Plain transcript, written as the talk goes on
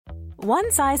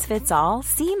One size fits all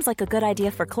seems like a good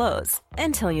idea for clothes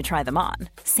until you try them on.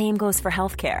 Same goes for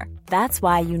healthcare. That's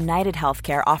why United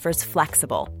Healthcare offers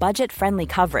flexible, budget-friendly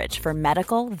coverage for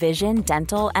medical, vision,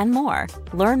 dental, and more.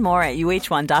 Learn more at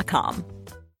uh1.com.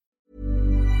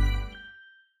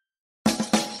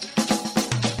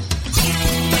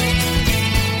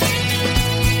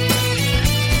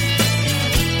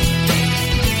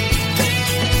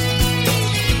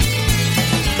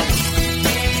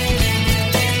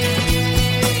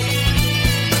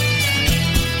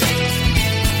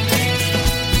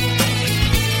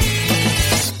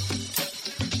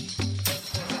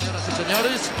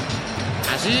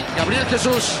 Allí Gabriel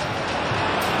Jesús.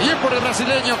 Bien por el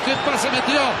brasileño. ¿Qué pase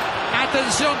metió?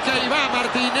 Atención que ahí va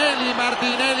Martinelli.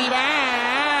 Martinelli va.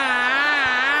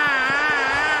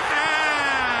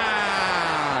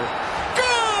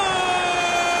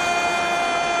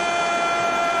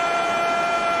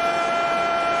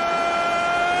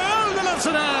 ¡Gol del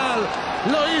Arsenal!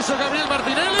 Lo hizo Gabriel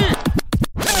Martinelli.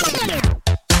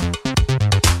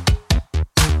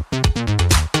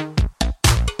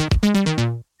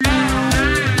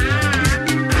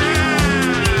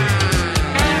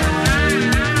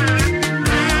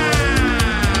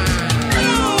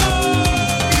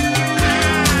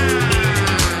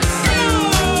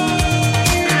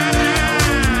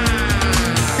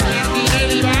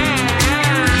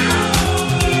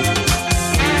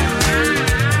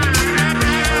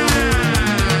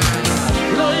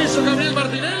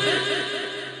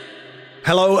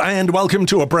 Hello and welcome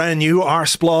to a brand new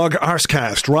Arseblog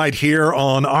Arsecast right here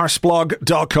on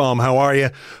arseblog.com. How are you?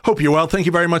 Hope you're well. Thank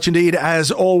you very much indeed,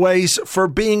 as always, for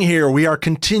being here. We are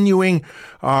continuing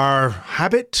our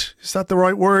habit, is that the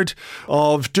right word,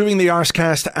 of doing the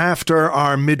Arsecast after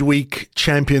our midweek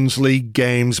Champions League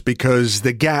games, because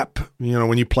the gap, you know,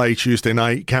 when you play Tuesday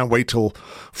night, you can't wait till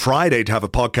Friday to have a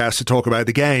podcast to talk about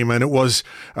the game. And it was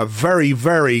a very,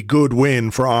 very good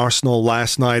win for Arsenal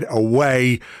last night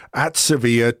away at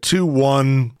Sevilla,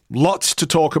 2-1. Lots to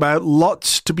talk about,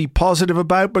 lots to be positive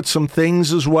about, but some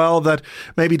things as well that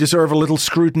maybe deserve a little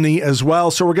scrutiny as well.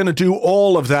 So we're going to do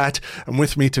all of that. And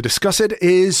with me to discuss it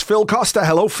is Phil Costa.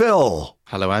 Hello, Phil.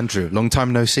 Hello, Andrew. Long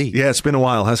time no see. Yeah, it's been a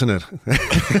while, hasn't it?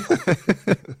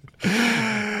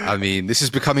 I mean, this is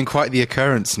becoming quite the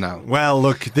occurrence now. Well,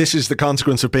 look, this is the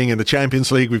consequence of being in the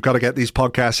Champions League. We've got to get these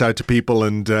podcasts out to people.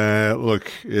 And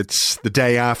look, it's the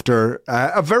day after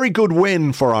a very good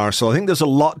win for Arsenal. I think there's a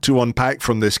lot to unpack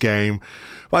from this game.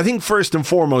 But I think first and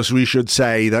foremost, we should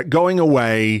say that going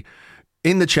away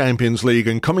in the Champions League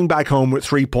and coming back home with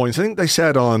 3 points, I think they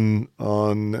said on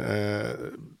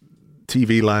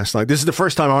TV last night, this is the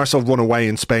first time Arsenal have won away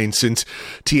in Spain since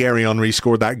Thierry Henry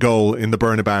scored that goal in the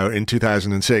Bernabeu in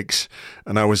 2006,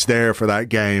 and I was there for that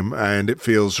game, and it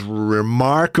feels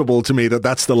remarkable to me that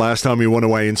that's the last time we won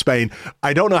away in Spain.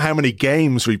 I don't know how many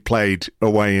games we played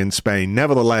away in Spain.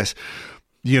 Nevertheless,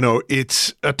 you know,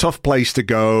 it's a tough place to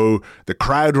go. The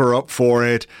crowd were up for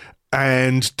it,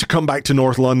 and to come back to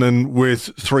North London with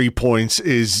 3 points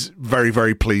is very,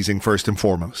 very pleasing, first and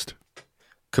foremost.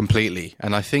 Completely.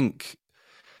 And I think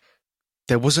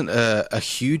there wasn't a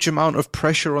huge amount of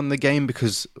pressure on the game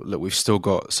because, look, we've still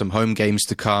got some home games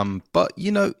to come, but,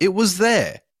 you know, it was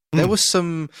there. There was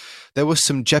some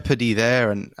jeopardy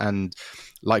there. And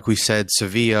like we said,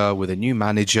 Sevilla with a new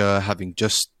manager, having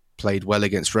just played well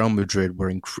against Real Madrid,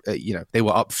 they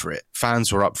were up for it.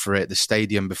 Fans were up for it. The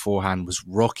stadium beforehand was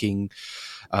rocking.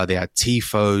 They had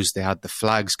tifos, they had the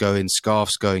flags going,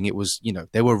 scarves going. It was, you know,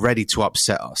 they were ready to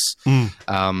upset us.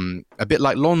 A bit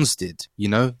like Lens did, you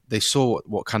know. They saw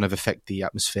what kind of effect the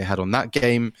atmosphere had on that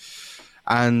game.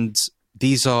 And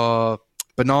these are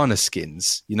banana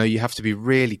skins. You know, you have to be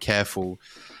really careful.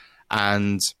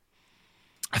 And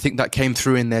I think that came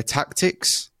through in their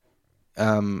tactics.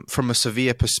 From a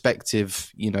Sevilla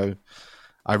perspective, you know,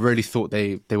 I really thought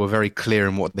they were very clear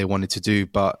in what they wanted to do.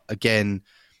 But again,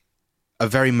 a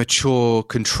very mature,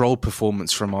 controlled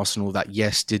performance from Arsenal that,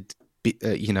 yes, it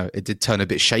did turn a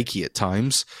bit shaky at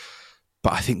times.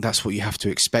 But I think that's what you have to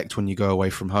expect when you go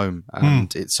away from home.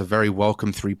 And it's a very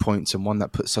welcome 3 points and one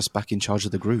that puts us back in charge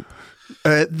of the group.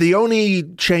 The only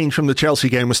change from the Chelsea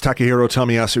game was Takahiro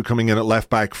Tomiyasu coming in at left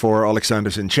back for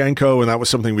Alexander Zinchenko. And that was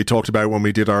something we talked about when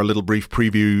we did our little brief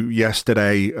preview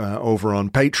yesterday over on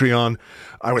Patreon.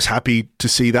 I was happy to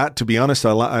see that, to be honest.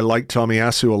 I like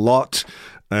Tomiyasu a lot.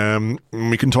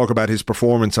 We can talk about his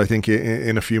performance, I think,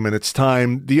 in a few minutes'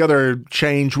 time. The other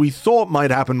change we thought might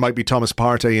happen might be Thomas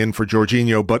Partey in for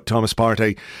Jorginho, but Thomas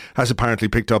Partey has apparently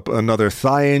picked up another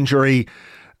thigh injury.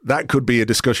 that could be a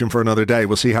discussion for another day.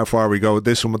 We'll see how far we go with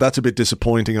this one, but that's a bit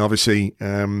disappointing. Obviously,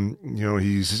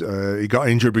 he got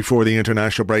injured before the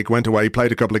international break, went away,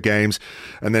 played a couple of games,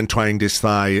 and then twanged his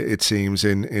thigh, it seems,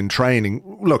 in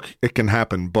training. Look, it can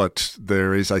happen, but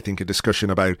there is, I think, a discussion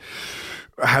about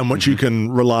how much you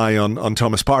can rely on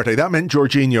Thomas Partey. That meant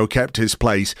Jorginho kept his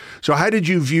place. So how did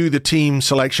you view the team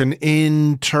selection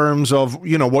in terms of,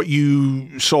 what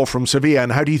you saw from Sevilla,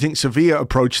 and how do you think Sevilla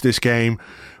approached this game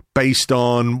based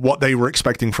on what they were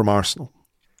expecting from Arsenal?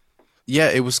 Yeah,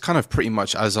 it was kind of pretty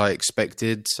much as I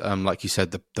expected. Like you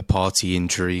said, the Partey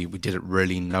injury we didn't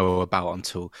really know about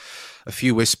until a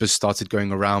few whispers started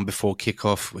going around before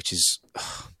kickoff, which is,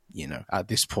 at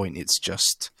this point, it's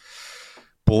just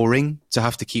boring to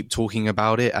have to keep talking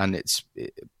about it. And it's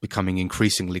becoming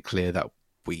increasingly clear that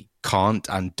we can't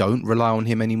and don't rely on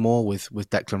him anymore with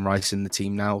Declan Rice in the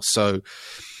team now. So,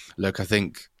 look, I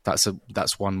think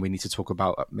that's one we need to talk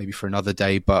about maybe for another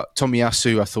day. But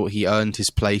Tomiyasu, I thought he earned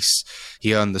his place.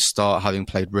 He earned the start, having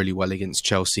played really well against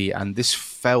Chelsea. And this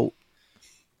felt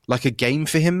like a game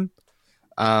for him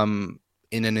in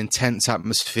an intense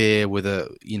atmosphere with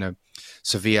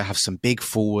Sevilla have some big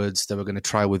forwards. They were going to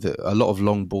try with a lot of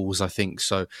long balls, I think.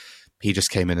 So he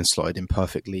just came in and slotted in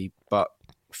perfectly. But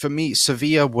for me,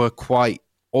 Sevilla were quite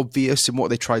obvious in what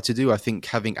they tried to do. I think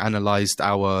having analysed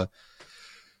our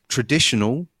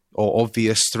traditional or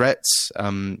obvious threats,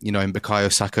 in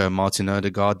Bukayo Saka and Martin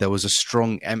Odegaard, there was a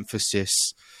strong emphasis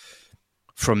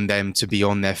from them to be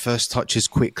on their first touches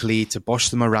quickly, to bosh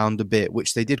them around a bit,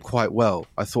 which they did quite well.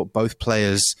 I thought both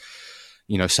players,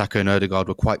 Saka and Odegaard,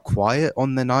 were quite quiet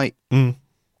on the night,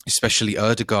 especially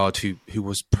Odegaard, who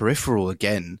was peripheral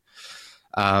again.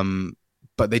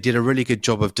 But they did a really good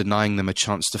job of denying them a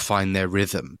chance to find their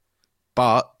rhythm.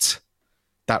 But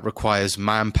that requires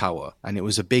manpower. And it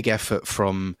was a big effort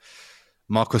from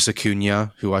Marcos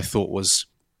Acuna, who I thought was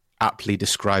aptly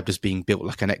described as being built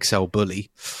like an XL bully.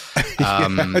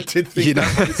 I did think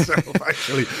that myself,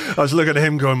 actually. I was looking at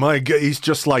him going, my God, he's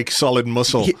just like solid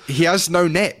muscle. He has no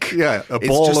neck. Yeah, a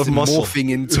ball of muscle.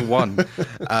 Morphing into one.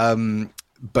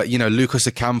 But, Lucas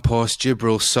Ocampos,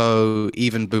 Djibril Sow,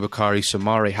 even Boubakary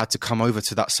Soumare had to come over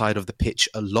to that side of the pitch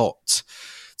a lot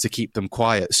to keep them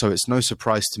quiet. So it's no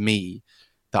surprise to me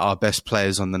that our best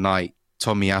players on the night,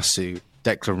 Tomiyasu,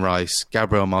 Declan Rice,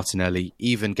 Gabriel Martinelli,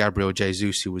 even Gabriel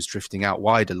Jesus, who was drifting out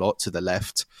wide a lot to the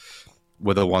left,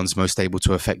 were the ones most able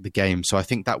to affect the game. So I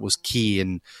think that was key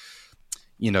in,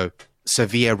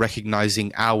 Sevilla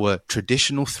recognising our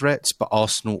traditional threats, but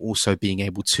Arsenal also being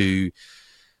able to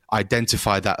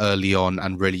identify that early on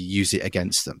and really use it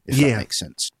against them, if that makes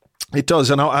sense. It does,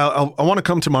 and I want to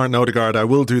come to Martin Odegaard. I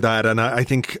will do that, and I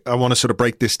think I want to sort of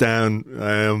break this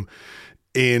down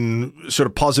in sort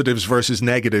of positives versus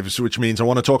negatives, which means I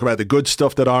want to talk about the good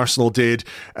stuff that Arsenal did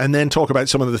and then talk about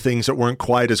some of the things that weren't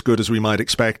quite as good as we might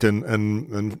expect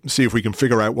and see if we can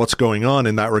figure out what's going on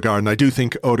in that regard. And I do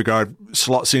think Odegaard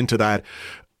slots into that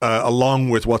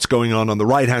along with what's going on the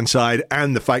right-hand side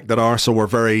and the fact that Arsenal were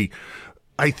very,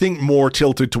 I think, more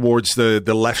tilted towards the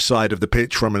left side of the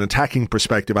pitch from an attacking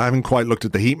perspective. I haven't quite looked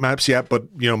at the heat maps yet, but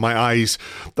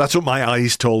that's what my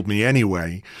eyes told me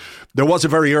anyway. There was a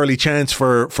very early chance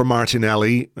for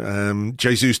Martinelli.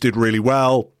 Jesus did really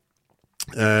well,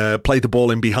 played the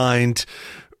ball in behind.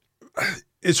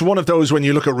 It's one of those when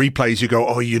you look at replays, you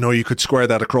go, you could square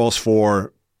that across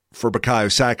for Bukayo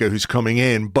Saka, who's coming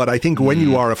in. But I think when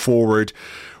you are a forward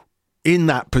in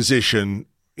that position,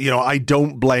 I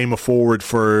don't blame a forward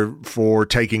for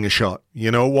taking a shot.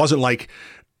 It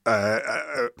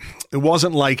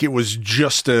wasn't like it was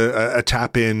just a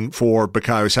tap in for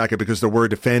Bukayo Saka because there were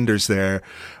defenders there.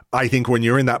 I think when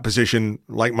you're in that position,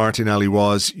 like Martinelli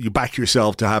was, you back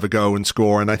yourself to have a go and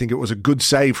score. And I think it was a good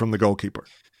save from the goalkeeper.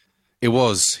 It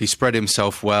was. He spread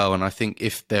himself well. And I think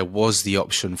if there was the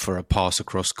option for a pass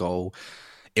across goal,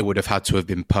 it would have had to have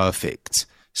been perfect.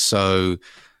 So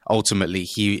ultimately,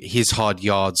 his hard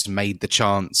yards made the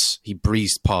chance. He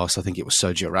breezed past, I think it was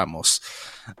Sergio Ramos,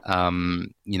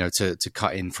 to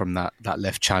cut in from that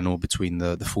left channel between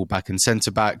the fullback and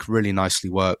centre-back. Really nicely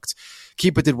worked.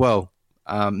 Keeper did well.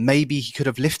 Maybe he could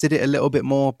have lifted it a little bit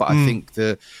more, but I think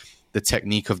the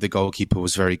technique of the goalkeeper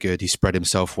was very good. He spread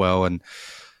himself well, and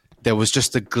there was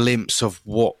just a glimpse of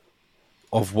what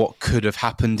could have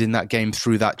happened in that game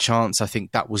through that chance. I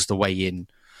think that was the way in.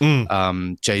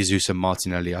 Jesus and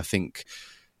Martinelli, I think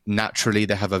naturally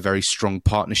they have a very strong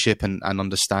partnership and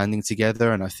understanding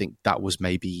together, and I think that was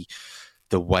maybe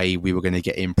the way we were going to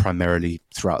get in primarily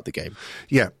throughout the game.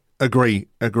 Yeah, agree.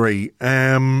 Where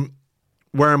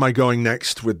am I going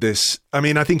next with this? I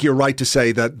mean, I think you're right to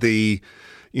say that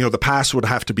the pass would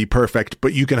have to be perfect,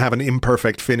 but you can have an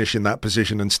imperfect finish in that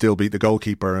position and still beat the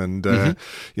goalkeeper. And, I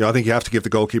think you have to give the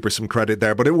goalkeeper some credit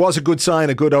there. But it was a good sign,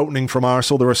 a good opening from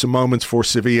Arsenal. There were some moments for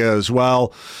Sevilla as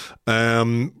well.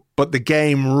 But the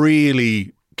game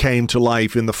really came to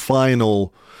life in the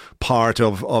final part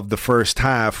of the first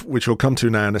half, which we'll come to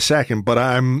now in a second. But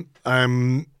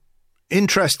I'm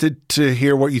interested to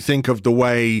hear what you think of the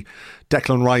way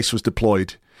Declan Rice was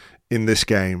deployed in this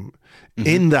game.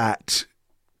 In that,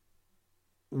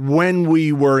 when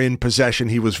we were in possession,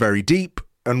 he was very deep,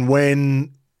 and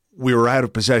when we were out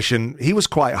of possession, he was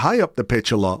quite high up the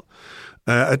pitch a lot.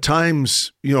 At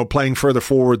times, playing further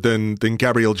forward than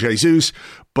Gabriel Jesus.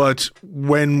 But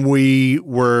when we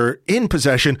were in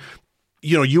possession,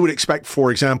 you would expect,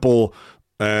 for example,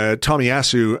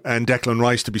 Tomiyasu and Declan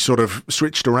Rice to be sort of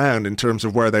switched around in terms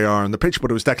of where they are on the pitch, but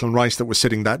it was Declan Rice that was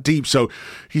sitting that deep. So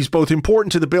he's both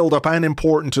important to the build-up and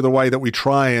important to the way that we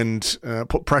try and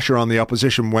put pressure on the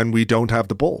opposition when we don't have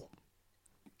the ball.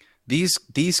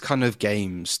 These kind of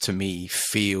games, to me,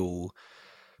 feel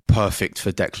perfect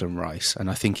for Declan Rice, and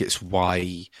I think it's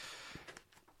why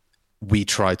we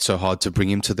tried so hard to bring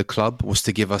him to the club, was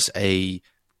to give us a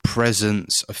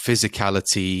presence, a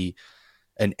physicality,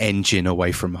 an engine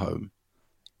away from home,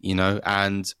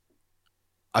 and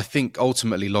I think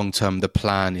ultimately long term the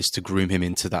plan is to groom him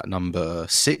into that number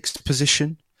 6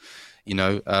 position.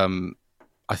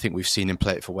 I think we've seen him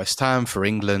play it for West Ham, for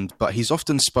England, but he's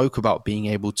often spoke about being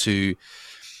able to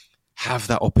have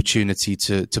that opportunity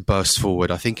to burst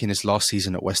forward. I think in his last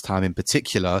season at West Ham in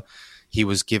particular, he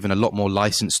was given a lot more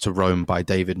license to roam by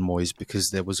David Moyes, because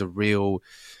there was a real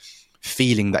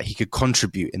feeling that he could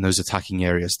contribute in those attacking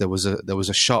areas. There was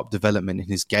a sharp development in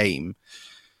his game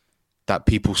that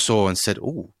people saw and said,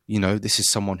 this is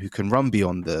someone who can run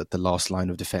beyond the last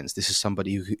line of defense. This is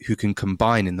somebody who can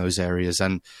combine in those areas.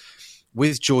 And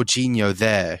with Jorginho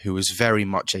there, who is very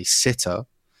much a sitter,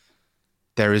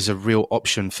 there is a real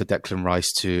option for Declan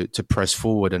Rice to press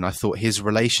forward. And I thought his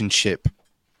relationship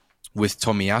with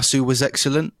Tomiyasu was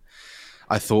excellent.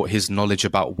 I thought his knowledge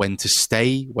about when to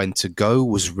stay, when to go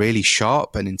was really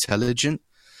sharp and intelligent.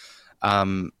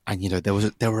 And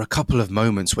there were a couple of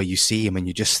moments where you see him and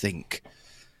you just think,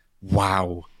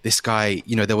 wow, this guy,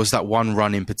 there was that one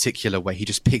run in particular where he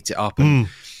just picked it up and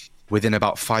within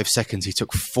about 5 seconds, he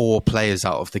took 4 players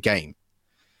out of the game,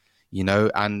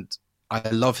 and I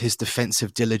love his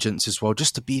defensive diligence as well,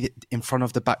 just to be in front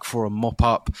of the back for a mop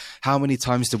up. How many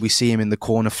times did we see him in the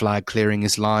corner flag clearing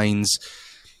his lines?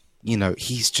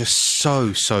 He's just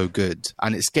so good.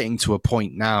 And it's getting to a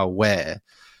point now where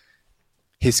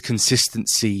his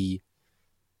consistency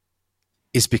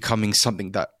is becoming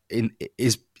something that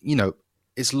is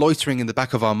loitering in the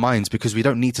back of our minds because we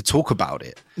don't need to talk about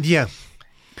it. Yeah.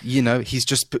 He's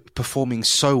just performing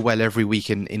so well every week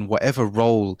in whatever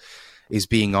role is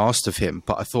being asked of him.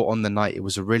 But I thought on the night it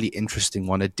was a really interesting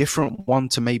one, a different one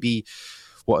to maybe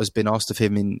what has been asked of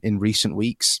him in recent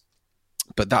weeks.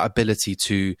 But that ability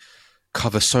to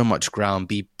cover so much ground,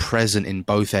 be present in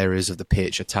both areas of the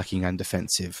pitch, attacking and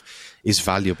defensive, is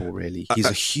valuable, really. He's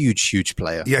a huge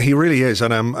player. Yeah, he really is.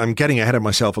 And I'm getting ahead of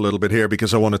myself a little bit here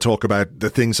because I want to talk about the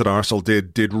things that Arsenal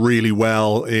did really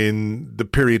well in the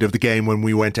period of the game when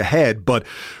we went ahead. But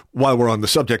while we're on the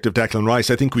subject of Declan Rice,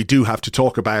 I think we do have to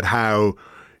talk about how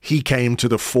he came to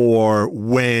the fore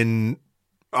when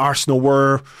Arsenal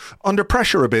were under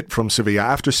pressure a bit from Sevilla.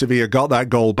 After Sevilla got that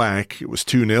goal back, it was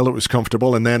 2-0, it was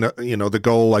comfortable, and then the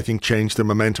goal I think changed the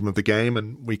momentum of the game,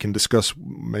 and we can discuss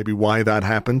maybe why that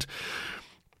happened.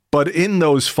 But in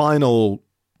those final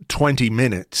 20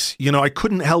 minutes, I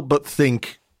couldn't help but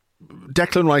think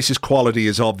Declan Rice's quality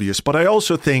is obvious, but I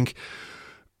also think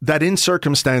that in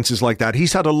circumstances like that,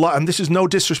 he's had a lot, and this is no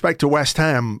disrespect to West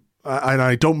Ham, and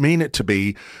I don't mean it to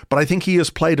be, but I think he has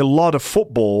played a lot of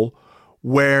football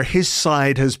where his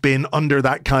side has been under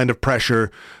that kind of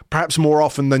pressure, perhaps more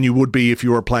often than you would be if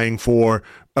you were playing for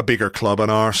a bigger club,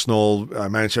 an Arsenal,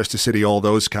 Manchester City, all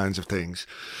those kinds of things.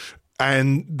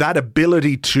 And that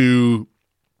ability to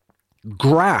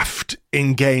graft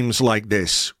in games like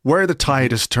this, where the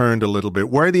tide has turned a little bit,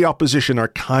 where the opposition are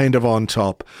kind of on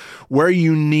top, where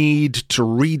you need to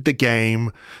read the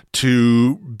game,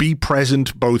 to be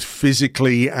present both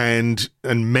physically and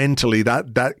mentally,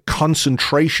 that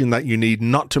concentration that you need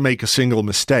not to make a single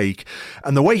mistake.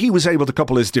 And the way he was able to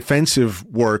couple his defensive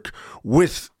work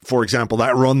with, for example,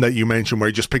 that run that you mentioned where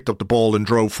he just picked up the ball and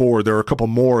drove forward. There were a couple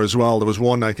more as well. There was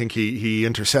one I think he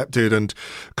intercepted and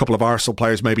a couple of Arsenal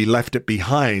players maybe left it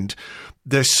behind.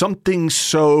 There's something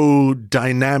so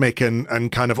dynamic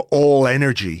and kind of all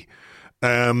energy.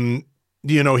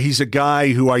 He's a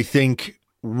guy who I think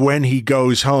when he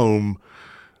goes home,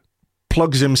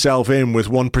 plugs himself in with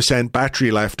 1%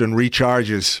 battery left and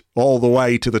recharges all the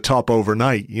way to the top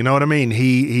overnight. You know what I mean?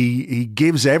 He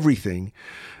gives everything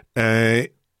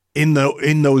in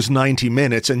those 90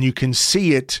 minutes, and you can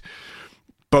see it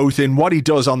both in what he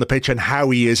does on the pitch and how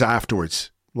he is afterwards.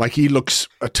 Like, he looks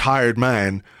a tired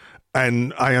man,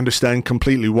 and I understand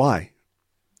completely why.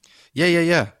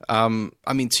 Yeah. I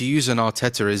mean, to use an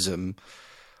Artetaism,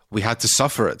 we had to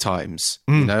suffer at times,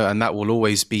 you know, and that will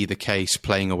always be the case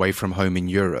playing away from home in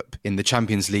Europe, in the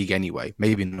Champions League anyway.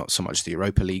 Maybe not so much the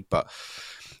Europa League, but,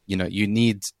 you know, you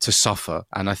need to suffer.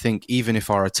 And I think even if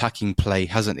our attacking play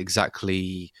hasn't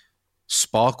exactly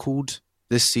sparkled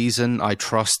this season, I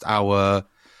trust our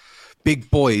big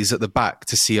boys at the back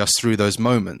to see us through those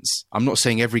moments. I'm not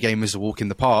saying every game is a walk in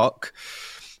the park,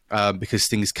 because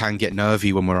things can get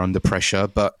nervy when we're under pressure,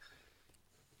 but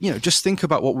you know, just think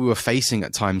about what we were facing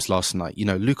at times last night. You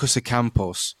know, Lucas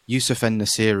Ocampos, Youssef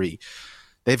En-Nesyri,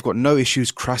 they've got no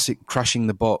issues crashing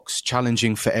the box,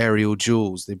 challenging for aerial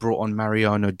duels. They brought on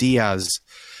Mariano Diaz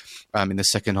in the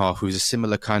second half, who's a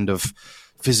similar kind of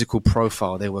physical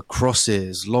profile. There were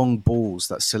crosses, long balls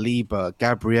that Saliba,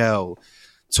 Gabriel,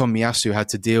 Tomiyasu had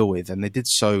to deal with, and they did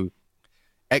so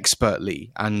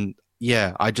expertly. And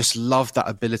yeah, I just love that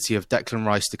ability of Declan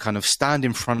Rice to kind of stand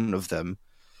in front of them,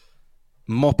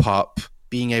 mop up,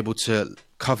 being able to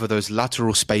cover those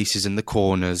lateral spaces in the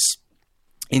corners,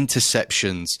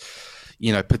 interceptions,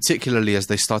 you know, particularly as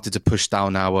they started to push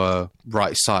down our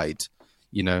right side,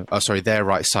 you know, their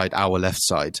right side, our left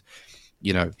side.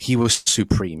 You know, he was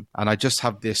supreme. And I just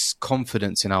have this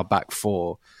confidence in our back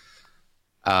four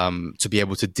to be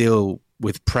able to deal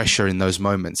with pressure in those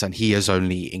moments. And he has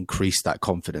only increased that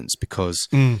confidence because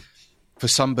for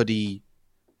somebody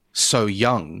so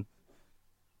young,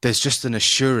 there's just an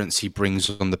assurance he brings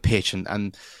on the pitch and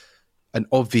an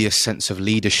obvious sense of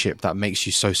leadership that makes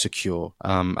you so secure.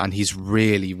 And he's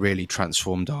really, really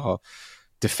transformed our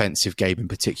defensive game in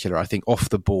particular. I think off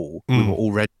the ball, we were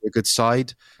already a good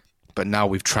side, but now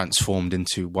we've transformed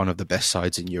into one of the best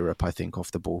sides in Europe, I think,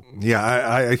 off the ball. Yeah,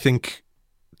 I think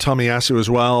Tomiyasu as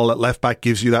well at left back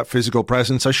gives you that physical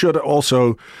presence. I should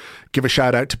also give a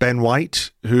shout out to Ben White,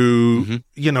 who,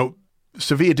 you know,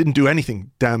 Sevilla didn't do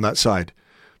anything down that side.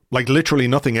 Like literally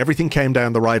nothing. Everything came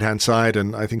down the right-hand side,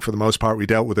 and I think for the most part we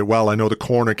dealt with it well. I know the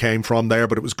corner came from there,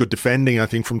 but it was good defending, I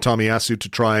think, from Tomiyasu to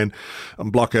try and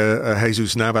block a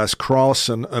Jesus Navas cross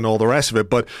and all the rest of it.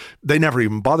 But they never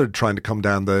even bothered trying to come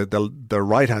down the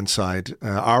right-hand side,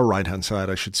 our right-hand side,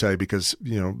 I should say, because,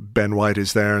 you know, Ben White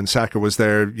is there and Saka was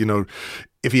there. You know,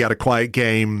 if he had a quiet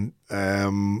game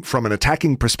from an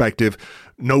attacking perspective,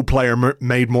 no player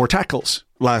made more tackles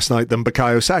last night than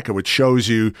Bukayo Saka, which shows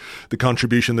you the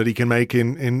contribution that he can make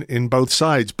in both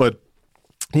sides. But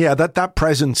yeah, that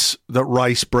presence that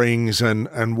Rice brings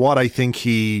and what I think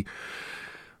he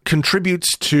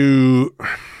contributes to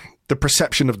the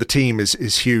perception of the team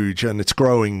is huge, and it's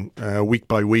growing week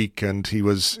by week, and he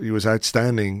was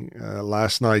outstanding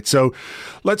last night. So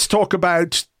let's talk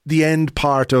about the end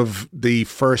part of the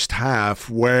first half,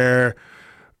 where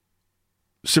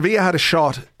Sevilla had a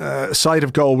shot, side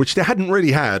of goal, which they hadn't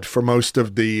really had for most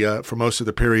of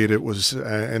the period. It was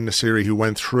En-Nesyri who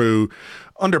went through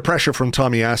under pressure from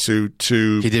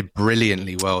Tomiyasu. He did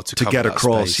brilliantly well to get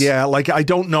across. Space. Yeah, like I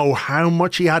don't know how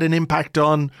much he had an impact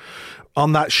on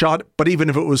that shot, but even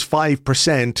if it was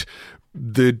 5%,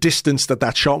 the distance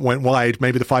that shot went wide,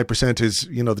 maybe the 5% is,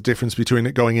 you know, the difference between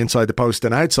it going inside the post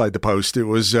and outside the post. It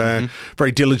was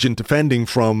very diligent defending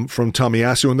from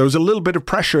Tomiyasu, and there was a little bit of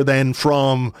pressure then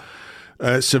from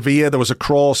Sevilla. There was a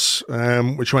cross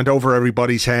which went over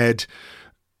everybody's head.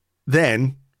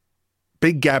 Then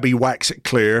big Gabby whacks it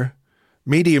clear.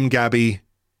 Medium Gabby,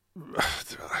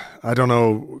 I don't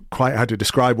know quite how to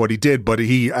describe what he did, but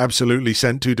he absolutely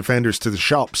sent two defenders to the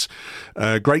shops.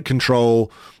 Great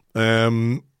control.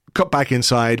 Cut back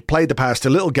inside, played the pass to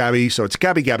little Gabby, so it's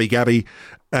Gabby,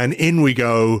 and in we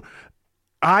go.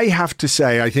 I have to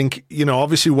say, I think, you know,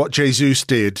 obviously what Jesus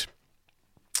did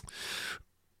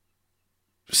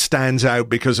stands out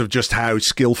because of just how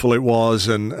skillful it was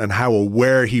and how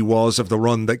aware he was of the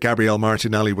run that Gabriel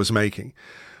Martinelli was making.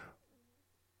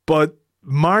 But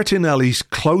Martinelli's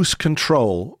close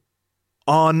control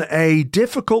on a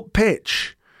difficult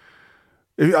pitch.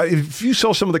 If you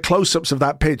saw some of the close-ups of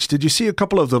that pitch, did you see a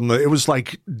couple of them? It was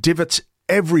like divots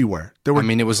everywhere.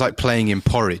 It was like playing in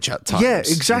porridge at times. Yeah,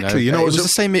 exactly. You know, it was the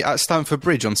same at Stamford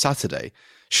Bridge on Saturday.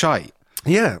 Shite.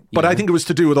 Yeah, but I think it was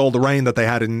to do with all the rain that they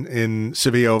had in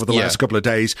Sevilla over the last couple of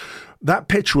days. That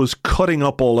pitch was cutting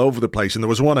up all over the place. And there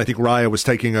was one, I think Raya was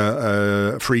taking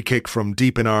a free kick from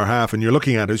deep in our half, and you're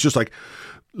looking at it, it's just like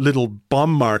little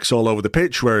bomb marks all over the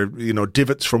pitch where,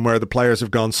 divots from where the players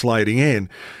have gone sliding in.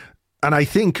 And I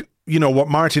think, what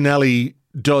Martinelli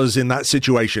does in that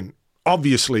situation,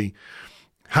 obviously,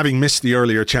 having missed the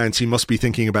earlier chance, he must be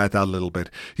thinking about that a little bit.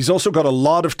 He's also got a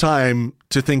lot of time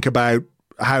to think about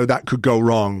how that could go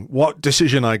wrong. What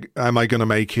decision am I going to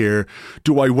make here?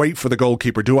 Do I wait for the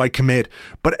goalkeeper? Do I commit?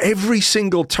 But every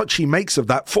single touch he makes of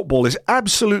that football is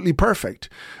absolutely perfect.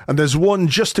 And there's one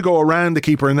just to go around the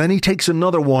keeper, and then he takes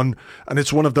another one, and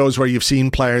it's one of those where you've seen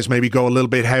players maybe go a little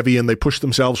bit heavy and they push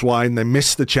themselves wide and they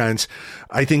miss the chance.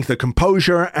 I think the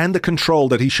composure and the control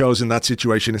that he shows in that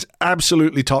situation is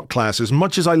absolutely top class. As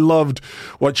much as I loved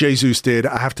what Jesus did,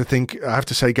 I have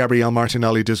to say Gabriel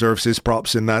Martinelli deserves his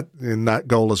props in that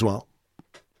goal as well.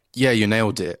 Yeah, you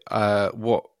nailed it.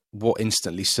 What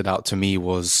instantly stood out to me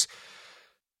was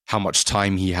how much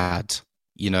time he had.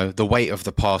 The weight of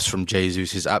the pass from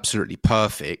Jesus is absolutely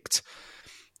perfect,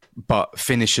 but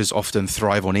finishers often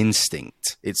thrive on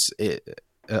instinct. This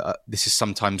is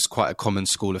sometimes quite a common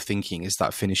school of thinking, is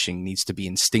that finishing needs to be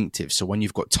instinctive. So when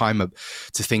you've got time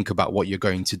to think about what you're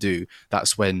going to do,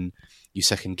 that's when you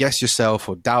second guess yourself,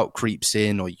 or doubt creeps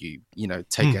in, or you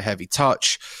take a heavy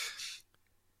touch.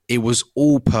 It was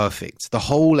all perfect. The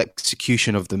whole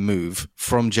execution of the move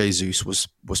from Jesus was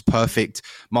perfect.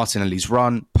 Martinelli's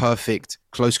run, perfect.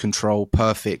 Close control,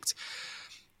 perfect.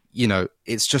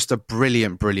 It's just a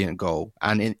brilliant, brilliant goal.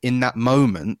 And in that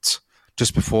moment,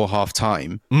 just before half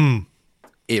time,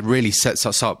 it really sets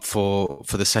us up for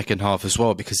the second half as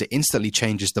well, because it instantly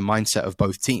changes the mindset of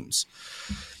both teams.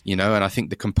 And I think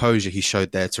the composure he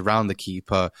showed there to round the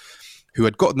keeper, who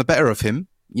had gotten the better of him,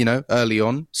 early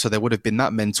on. So there would have been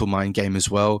that mental mind game as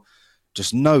well.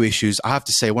 Just no issues. I have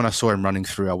to say, when I saw him running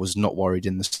through, I was not worried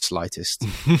in the slightest.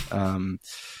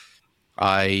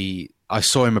 I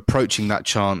saw him approaching that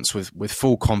chance with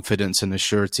full confidence and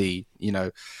assurity,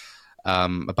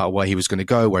 about where he was going to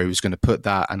go, where he was going to put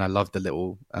that. And I loved the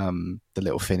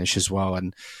little finish as well.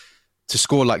 And to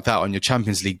score like that on your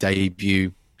Champions League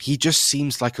debut, he just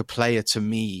seems like a player to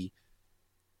me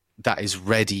that is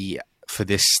ready for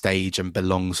this stage and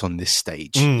belongs on this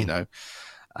stage, and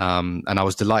I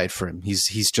was delighted for him.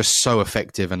 He's just so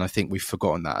effective, and I think we've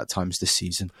forgotten that at times this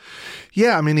season.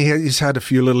 Yeah, I mean, he's had a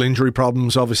few little injury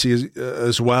problems, obviously,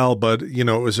 as well, but, it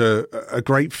was a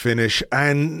great finish,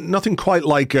 and nothing quite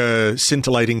like a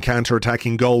scintillating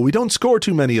counter-attacking goal. We don't score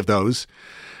too many of those,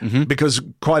 because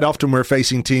quite often we're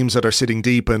facing teams that are sitting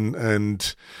deep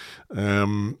and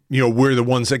we're the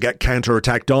ones that get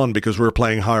counter-attacked on because we're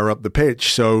playing higher up the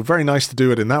pitch. So very nice to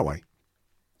do it in that way.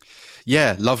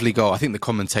 Yeah, lovely goal. I think the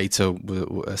commentator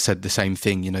said the same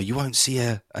thing. You won't see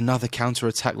another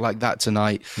counter-attack like that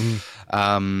tonight.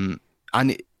 And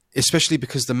especially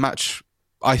because the match,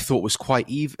 I thought, was quite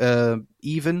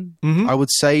even, I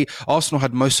would say. Arsenal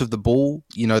had most of the ball.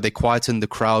 They quietened the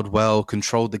crowd well,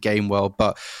 controlled the game well.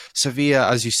 But Sevilla,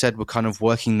 as you said, were kind of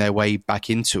working their way back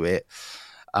into it.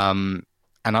 And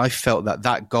I felt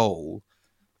that goal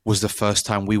was the first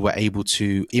time we were able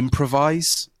to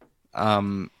improvise.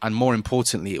 And more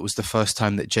importantly, it was the first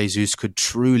time that Jesus could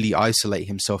truly isolate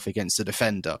himself against the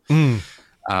defender.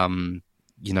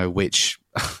 Which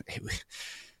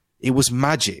it was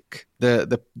magic.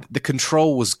 The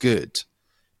control was good,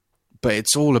 but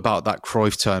it's all about that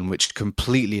Cruyff turn, which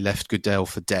completely left Goodell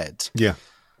for dead. Yeah.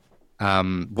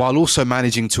 While also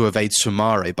managing to evade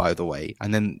Soumare, by the way.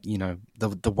 And then,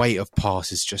 the weight of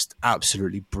pass is just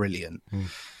absolutely brilliant.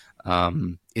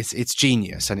 It's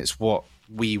genius, and it's what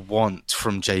we want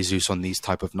from Jesus on these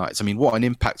type of nights. I mean, what an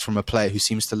impact from a player who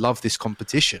seems to love this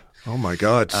competition. Oh, my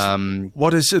God.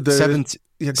 What is it?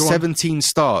 17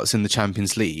 starts in the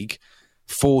Champions League,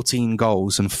 14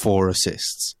 goals and 4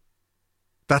 assists.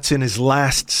 That's in his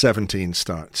last 17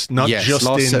 starts, not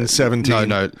just in 17.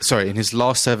 No, sorry. In his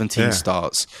last 17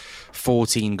 starts,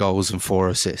 14 goals and 4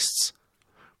 assists.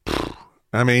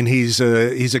 I mean, he's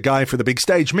a guy for the big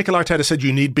stage. Mikel Arteta said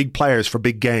you need big players for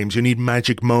big games. You need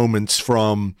magic moments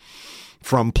from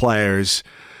players.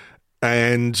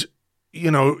 And,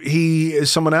 he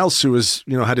is someone else who has,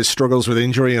 had his struggles with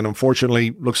injury, and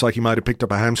unfortunately looks like he might have picked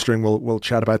up a hamstring. We'll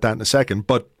chat about that in a second.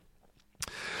 But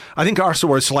I think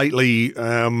Arsenal were slightly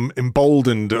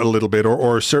emboldened a little bit,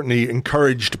 or certainly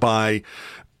encouraged by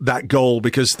that goal,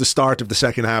 because the start of the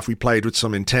second half we played with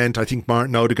some intent. I think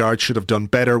Martin Odegaard should have done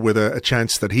better with a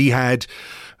chance that he had.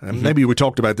 Maybe we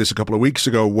talked about this a couple of weeks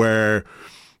ago, where,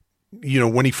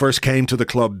 when he first came to the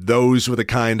club, those were the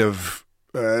kind of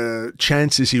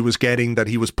chances he was getting that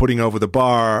he was putting over the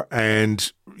bar.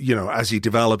 And, as he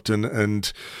developed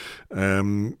and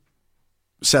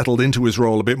settled into his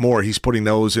role a bit more, he's putting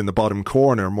those in the bottom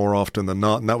corner more often than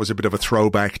not. And that was a bit of a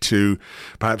throwback to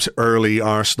perhaps early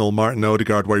Arsenal, Martin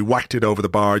Odegaard, where he whacked it over the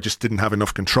bar, just didn't have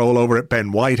enough control over it.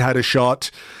 Ben White had a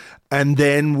shot. And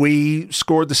then we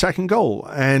scored the second goal.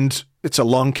 And it's a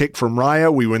long kick from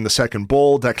Raya. We win the second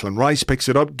ball. Declan Rice picks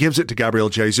it up, gives it to Gabriel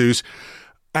Jesus.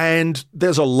 And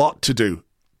there's a lot to do.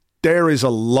 There is a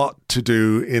lot to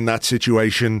do in that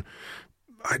situation.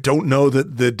 I don't know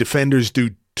that the defenders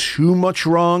do too much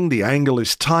wrong. The angle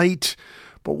is tight.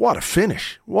 But what a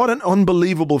finish. What an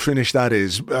unbelievable finish that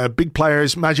is. Big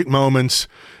players, magic moments.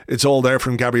 It's all there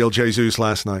from Gabriel Jesus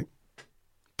last night.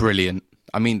 Brilliant.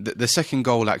 I mean, the second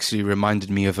goal actually reminded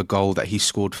me of a goal that he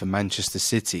scored for Manchester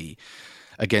City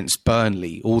against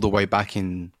Burnley all the way back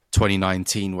in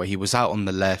 2019, where he was out on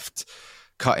the left,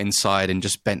 cut inside and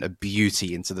just bent a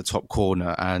beauty into the top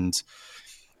corner. And,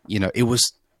 you know, it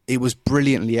was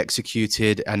brilliantly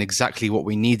executed and exactly what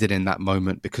we needed in that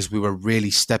moment, because we were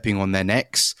really stepping on their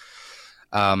necks.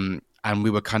 And we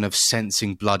were kind of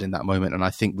sensing blood in that moment. And I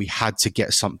think we had to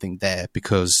get something there,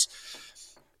 because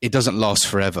it doesn't last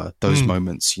forever, those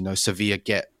moments. You know, Sevilla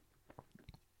get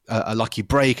a lucky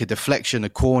break, a deflection, a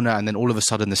corner, and then all of a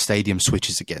sudden the stadium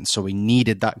switches again. So we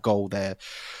needed that goal there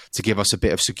to give us a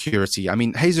bit of security. I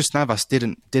mean, Jesus Navas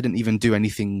didn't even do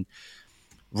anything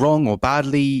wrong or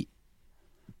badly.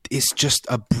 It's just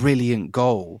a brilliant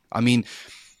goal. I mean,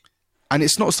 and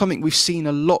it's not something we've seen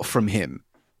a lot from him.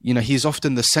 You know, he's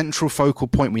often the central focal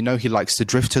point. We know he likes to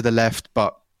drift to the left,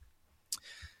 but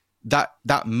that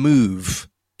move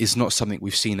is not something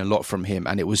we've seen a lot from him.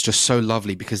 And it was just so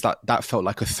lovely, because that felt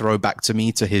like a throwback to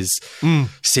me to his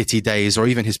City days, or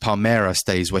even his Palmeiras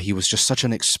days, where he was just such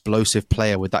an explosive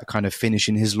player with that kind of finish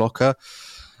in his locker.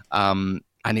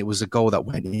 And it was a goal that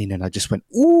went in, and I just went,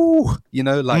 ooh, you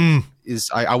know, like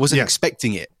I wasn't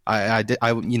expecting it. I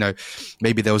you know,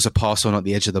 maybe there was a pass on at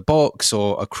the edge of the box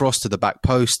or a cross to the back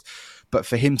post, but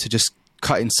for him to just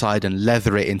cut inside and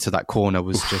leather it into that corner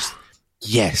was just,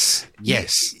 yes.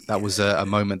 That was a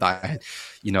moment that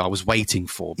I was waiting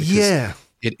for, because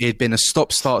it had been a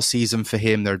stop-start season for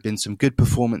him. There had been some good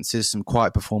performances, some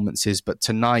quiet performances, but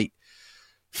tonight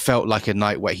felt like a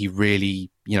night where he really,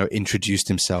 you know, introduced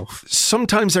himself.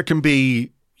 Sometimes there can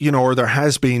be, you know, or there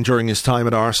has been during his time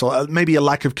at Arsenal, maybe a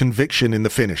lack of conviction in the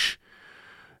finish.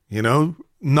 You know,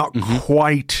 not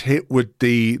quite hit with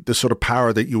the sort of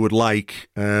power that you would like.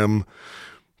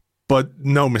 But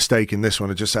no mistake in this one.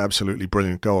 It's just absolutely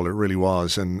brilliant goal. It really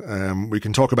was. And we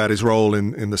can talk about his role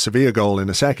in the Sevilla goal in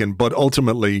a second. But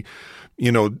ultimately,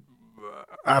 you know,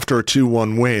 after a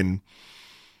 2-1 win,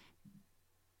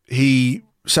 he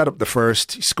set up the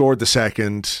first, he scored the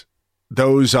second.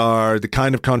 Those are the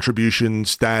kind of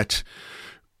contributions that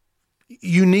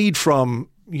you need from,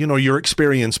 you know, your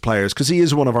experienced players, because he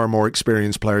is one of our more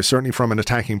experienced players, certainly from an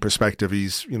attacking perspective.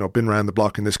 He's, you know, been around the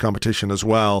block in this competition as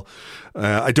well.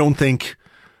 I don't think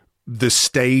the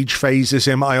stage phases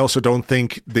him. I also don't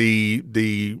think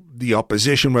the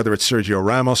opposition, whether it's Sergio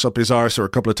Ramos up his arse, or a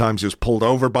couple of times he was pulled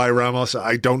over by Ramos.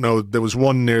 I don't know. There was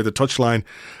one near the touchline.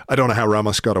 I don't know how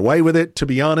Ramos got away with it, to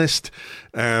be honest.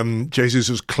 Jesus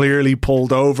was clearly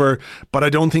pulled over, but I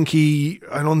don't think he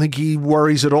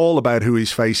worries at all about who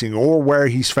he's facing or where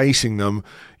he's facing them.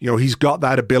 You know, he's got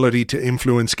that ability to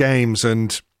influence games,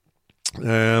 and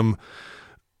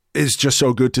it's just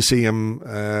so good to see him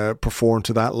perform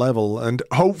to that level. And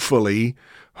hopefully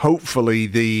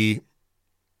the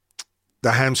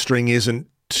hamstring isn't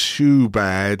too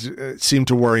bad. It seemed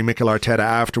to worry Mikel Arteta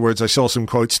afterwards. I saw some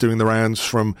quotes doing the rounds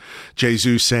from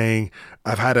Jesus saying,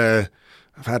 I've had a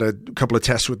couple of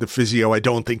tests with the physio. I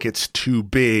don't think it's too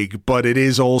big, but it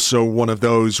is also one of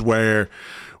those where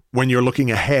when you're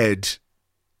looking ahead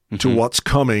to what's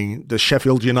coming, the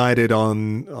Sheffield United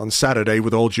on Saturday,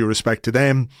 with all due respect to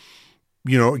them,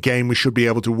 you know, a game we should be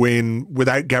able to win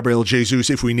without Gabriel Jesus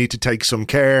if we need to take some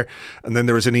care. And then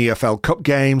there is an EFL Cup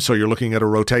game, so you're looking at a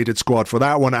rotated squad for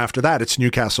that one. After that, it's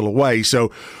Newcastle away. So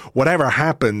whatever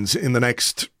happens in the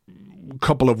next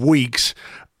couple of weeks,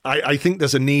 I think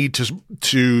there's a need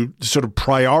to sort of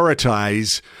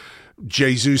prioritize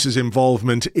Jesus'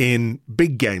 involvement in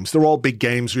big games. They're all big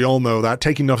games. We all know that.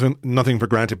 Taking nothing for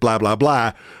granted, blah, blah,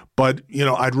 blah. But, you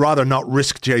know, I'd rather not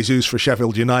risk Jesus for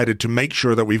Sheffield United to make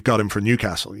sure that we've got him for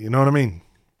Newcastle. You know what I mean?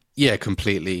 Yeah,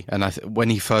 completely. And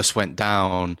when he first went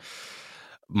down,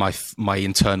 my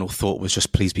internal thought was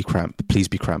just, please be cramp, please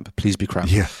be cramp, please be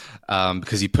cramp. Yeah.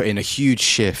 Because he put in a huge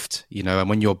shift, you know, and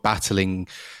when you're battling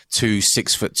 2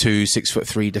 6'2",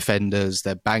 6'3" defenders,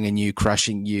 they're banging you,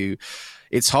 crashing you.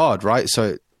 It's hard, right?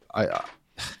 So,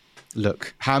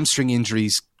 look, hamstring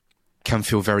injuries can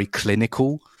feel very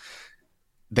clinical.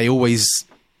 They always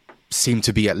seem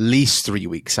to be at least 3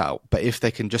 weeks out. But if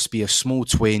there can just be a small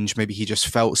twinge, maybe he just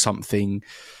felt something.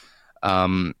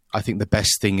 I think the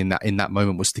best thing in that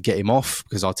moment was to get him off,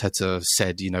 because Arteta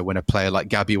said, when a player like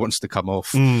Gabby wants to come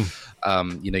off,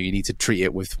 you need to treat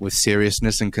it with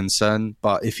seriousness and concern.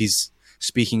 But if he's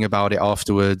speaking about it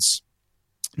afterwards,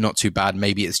 not too bad.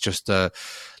 Maybe it's just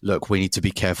look, we need to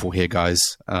be careful here, guys,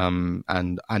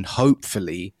 and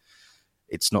hopefully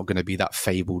it's not going to be that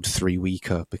fabled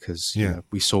 3-weeker, because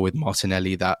we saw with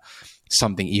Martinelli that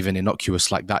something even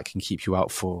innocuous like that can keep you out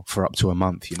for up to a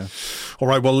month, All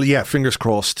right, well, yeah, fingers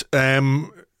crossed.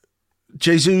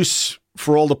 Jesus,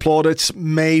 for all the plaudits,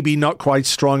 maybe not quite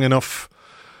strong enough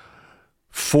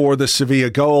for the Sevilla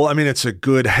goal. I mean, it's a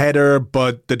good header,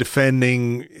 but the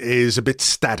defending is a bit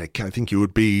static, I think you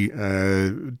would be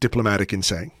diplomatic in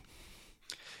saying.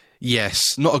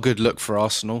 Yes, not a good look for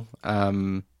Arsenal,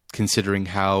 considering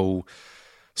how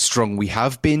strong we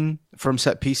have been from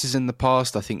set pieces in the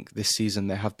past. I think this season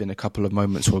there have been a couple of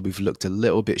moments where we've looked a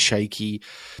little bit shaky.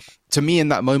 To me, in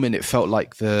that moment, it felt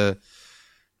like the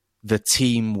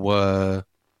team were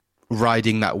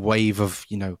riding that wave of,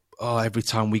 every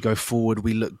time we go forward,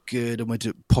 we look good, and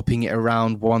we're popping it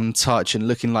around one touch and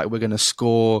looking like we're going to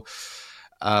score.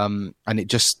 And it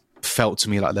just felt to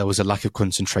me like there was a lack of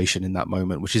concentration in that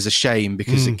moment, which is a shame,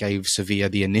 because it gave Sevilla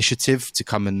the initiative to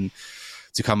come and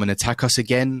attack us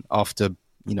again after,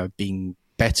 being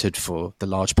bettered for the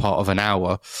large part of an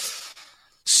hour.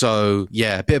 So,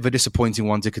 yeah, a bit of a disappointing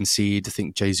one to concede. I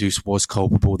think Jesus was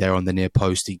culpable there on the near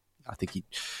post. I think he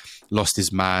lost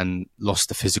his man, lost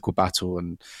the physical battle.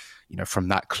 And, from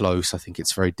that close, I think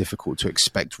it's very difficult to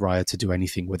expect Raya to do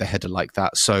anything with a header like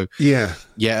that. So, yeah,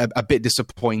 a bit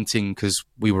disappointing, because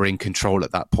we were in control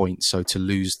at that point. So to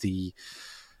lose that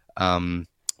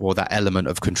element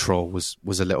of control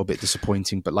was a little bit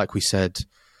disappointing. But like we said,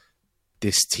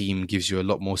 this team gives you a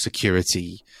lot more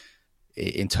security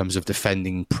in terms of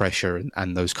defending pressure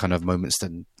and those kind of moments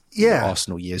than the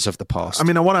Arsenal years of the past. I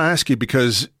mean, I want to ask you,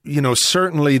 because,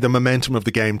 certainly the momentum of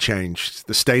the game changed.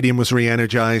 The stadium was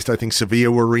re-energized. I think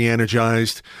Sevilla were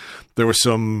re-energized. There were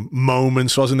some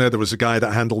moments, wasn't there? There was a guy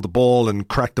that handled the ball and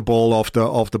cracked the ball off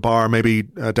the bar. Maybe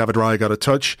David Raya got a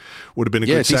touch. Would have been a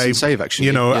good save, actually.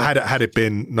 Had it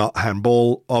been not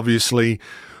handball, obviously.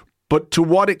 But to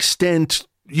what extent,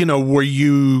 were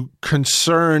you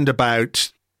concerned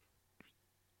about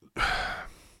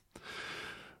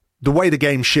the way the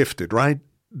game shifted, right?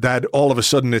 That all of a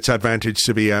sudden it's advantage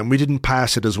Sevilla, and we didn't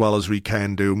pass it as well as we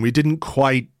can do, and we didn't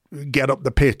quite get up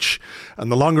the pitch.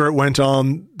 And the longer it went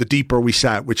on, the deeper we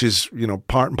sat, which is,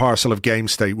 part and parcel of game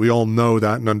state. We all know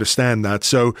that and understand that.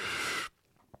 So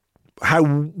how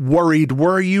worried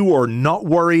were you, or not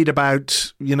worried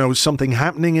about, something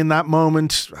happening in that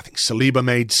moment? I think Saliba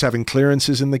made 7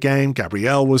 clearances in the game.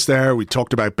 Gabriel was there. We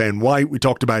talked about Ben White. We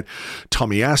talked about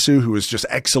Tomiyasu, who was just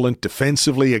excellent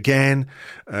defensively again.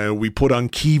 We put on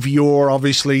Kivior,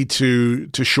 obviously, to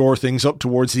shore things up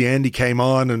towards the end. He came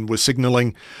on and was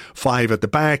signalling 5 at the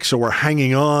back. So we're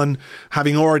hanging on,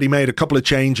 having already made a couple of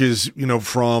changes,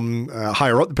 from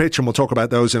higher up the pitch, and we'll talk about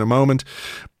those in a moment.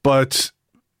 But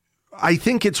I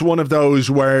think it's one of those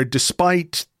where,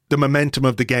 despite the momentum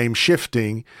of the game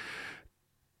shifting,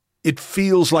 it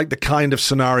feels like the kind of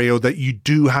scenario that you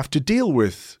do have to deal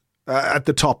with at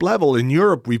the top level in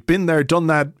Europe. We've been there, done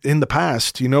that in the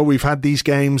past. We've had these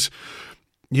games,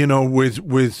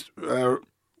 with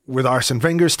Arsene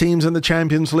Wenger's teams in the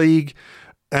Champions League,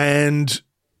 and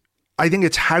I think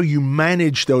it's how you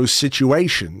manage those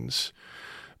situations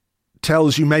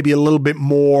tells you maybe a little bit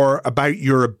more about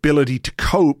your ability to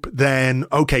cope than,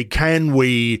 okay, can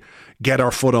we get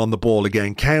our foot on the ball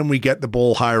again? Can we get the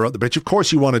ball higher up the pitch? Of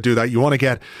course you want to do that. You want to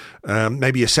get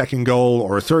maybe a second goal,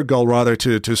 or a third goal rather,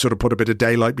 to sort of put a bit of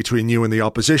daylight between you and the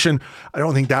opposition. I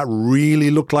don't think that really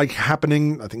looked like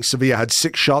happening. I think Sevilla had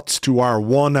 6 shots to our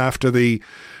 1 after the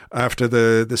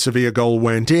Sevilla goal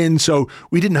went in. So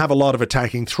we didn't have a lot of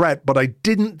attacking threat, but I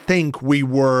didn't think we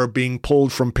were being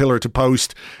pulled from pillar to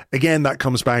post. Again, that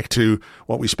comes back to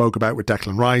what we spoke about with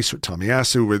Declan Rice, with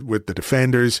Tomiyasu, with the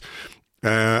defenders,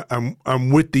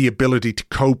 and with the ability to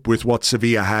cope with what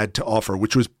Sevilla had to offer,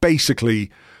 which was basically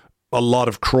a lot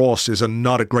of crosses and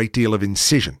not a great deal of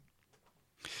incision.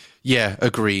 Yeah,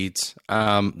 agreed.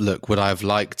 Look, would I have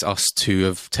liked us to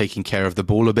have taken care of the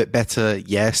ball a bit better?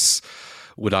 Yes.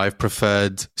 Would I have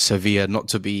preferred Sevilla not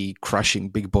to be crashing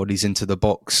big bodies into the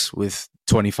box with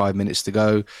 25 minutes to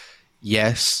go?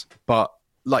 Yes. But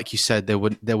like you said, there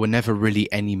were never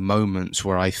really any moments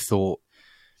where I thought,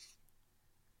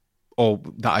 or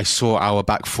that I saw our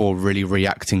back four really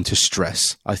reacting to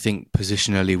stress. I think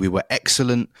positionally we were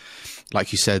excellent.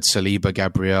 Like you said, Saliba,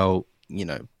 Gabriel,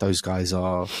 those guys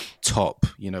are top,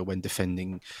 when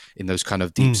defending in those kind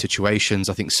of deep situations.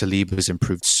 I think Saliba has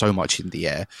improved so much in the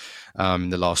air in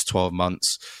the last 12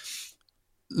 months.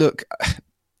 Look,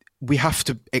 we have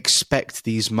to expect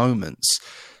these moments.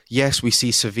 Yes, we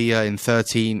see Sevilla in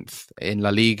 13th in La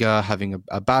Liga having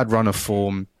a bad run of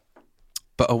form,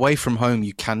 but away from home,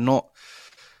 you cannot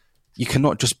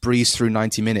just breeze through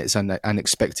 90 minutes and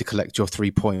expect to collect your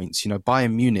 3 points.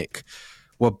 Bayern Munich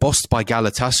were bossed by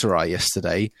Galatasaray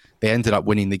yesterday. They ended up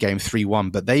winning the game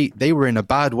 3-1, but they were in a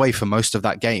bad way for most of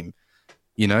that game.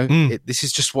 This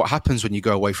is just what happens when you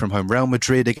go away from home. Real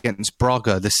Madrid against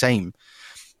Braga, the same.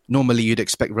 Normally, you'd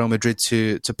expect Real Madrid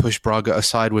to push Braga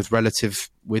aside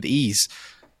with ease.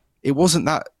 It wasn't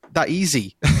that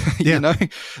easy.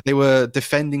 They were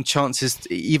defending chances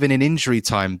even in injury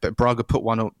time, but Braga put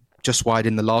one up just wide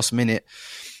in the last minute.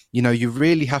 You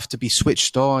really have to be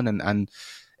switched on and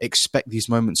expect these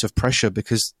moments of pressure,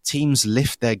 because teams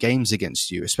lift their games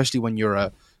against you, especially when you're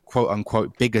a quote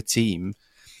unquote bigger team.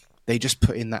 They just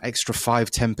put in that extra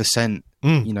 5-10%.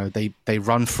 They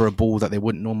run for a ball that they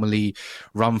wouldn't normally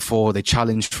run for. They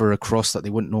challenge for a cross that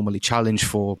they wouldn't normally challenge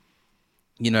for.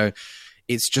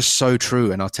 It's just so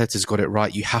true. And Arteta's got it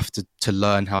right. You have to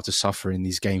learn how to suffer in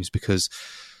these games, because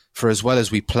for as well as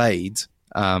we played,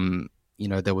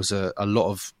 there was a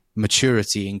lot of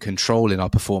maturity and control in our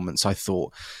performance, I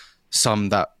thought. Some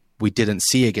that we didn't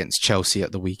see against Chelsea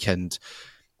at the weekend.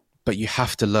 But you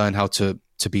have to learn how to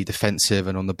be defensive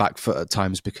and on the back foot at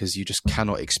times, because you just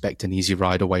cannot expect an easy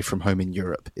ride away from home in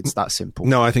Europe. It's that simple.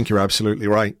 No, I think you're absolutely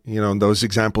right. Those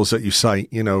examples that you cite,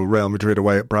 Real Madrid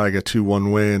away at Braga,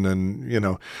 2-1 win,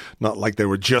 and, not like they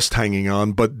were just hanging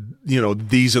on, but,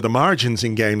 these are the margins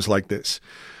in games like this.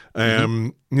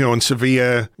 And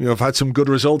Sevilla, have had some good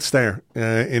results there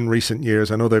in recent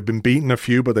years. I know they've been beaten a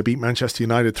few, but they beat Manchester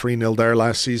United 3-0 there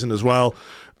last season as well.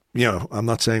 I'm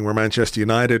not saying we're Manchester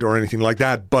United or anything like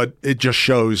that, but it just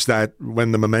shows that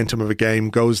when the momentum of a game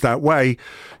goes that way,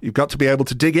 you've got to be able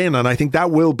to dig in. And I think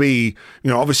that will be,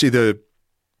 obviously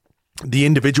the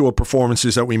individual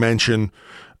performances that we mention,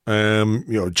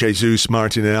 Jesus,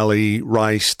 Martinelli,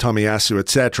 Rice, Tomiyasu,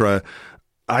 etc.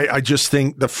 I just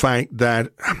think the fact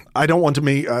that I don't want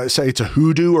to say it's a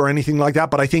hoodoo or anything like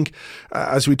that, but I think,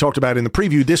 as we talked about in the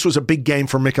preview, this was a big game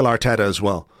for Mikel Arteta as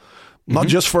well. Not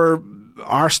just for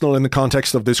Arsenal in the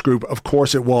context of this group, of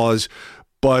course it was,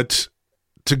 but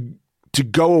to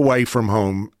go away from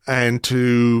home and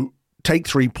to take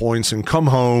 3 points and come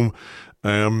home,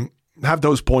 have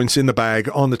those points in the bag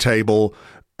on the table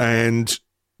and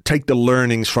take the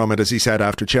learnings from it, as he said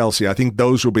after Chelsea. I think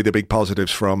those will be the big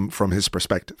positives from his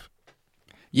perspective.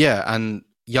 Yeah, and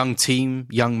young team,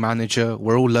 young manager,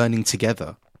 we're all learning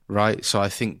together, right? So I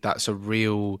think that's a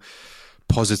real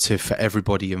positive for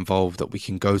everybody involved, that we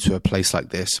can go to a place like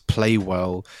this, play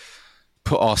well,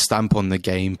 put our stamp on the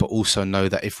game, but also know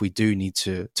that if we do need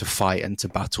to fight and to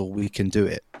battle, we can do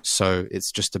it. So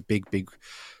it's just a big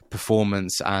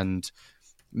performance, and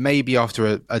maybe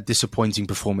after a disappointing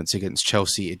performance against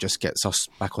Chelsea, it just gets us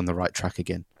back on the right track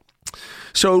again.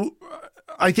 So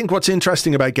I think what's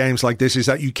interesting about games like this is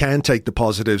that you can take the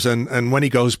positives, and when he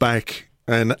goes back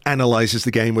and analyses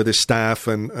the game with his staff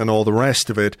and all the rest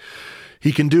of it,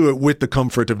 he can do it with the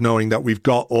comfort of knowing that we've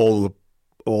got all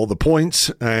the points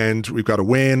and we've got a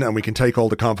win, and we can take all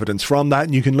the confidence from that.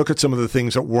 And you can look at some of the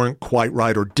things that weren't quite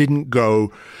right or didn't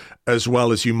go as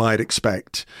well as you might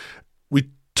expect.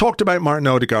 We talked about Martin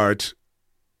Odegaard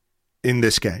in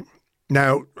this game.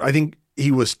 Now, I think he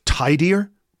was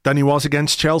tidier than he was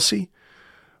against Chelsea,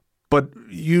 but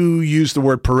you used the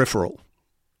word peripheral.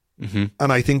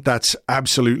 And I think that's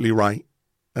absolutely right.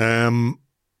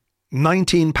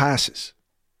 19 passes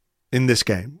in this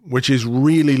game, which is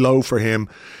really low for him.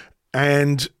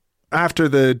 And after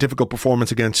the difficult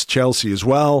performance against Chelsea as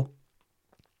well,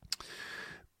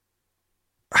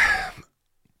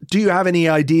 do you have any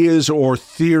ideas or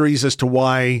theories as to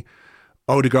why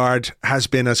Odegaard has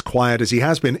been as quiet as he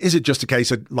has been? Is it just a case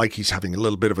of like he's having a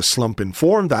little bit of a slump in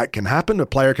form? That can happen. A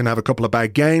player can have a couple of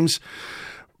bad games.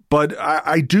 But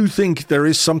I do think there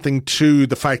is something to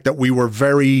the fact that we were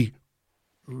very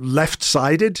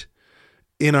left-sided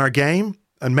in our game,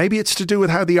 and maybe it's to do with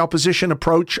how the opposition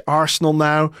approach Arsenal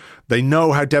now. They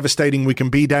know how devastating we can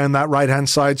be down that right-hand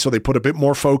side, so they put a bit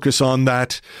more focus on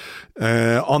that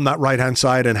right-hand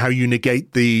side and how you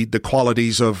negate the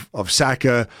qualities of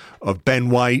Saka, of Ben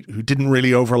White, who didn't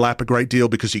really overlap a great deal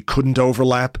because he couldn't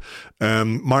overlap.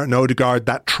 Martin Odegaard,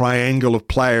 that triangle of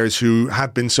players who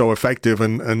have been so effective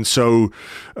and so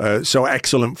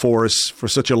excellent for us for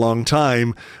such a long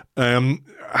time.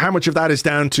 How much of that is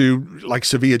down to like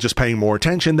Sevilla just paying more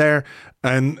attention there?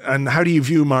 And how do you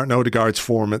view Martin Odegaard's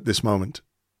form at this moment?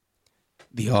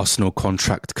 The Arsenal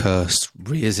contract curse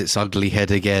rears its ugly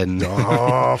head again.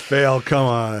 Oh, Phil, come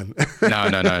on.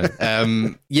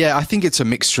 No. Yeah, I think it's a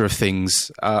mixture of things.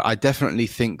 I definitely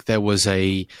think there was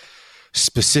a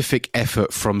specific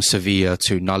effort from Sevilla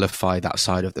to nullify that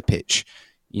side of the pitch.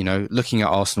 You know, looking at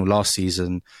Arsenal last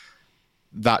season,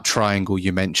 that triangle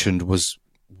you mentioned was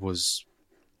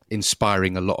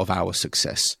inspiring a lot of our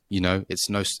success. You know, it's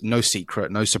no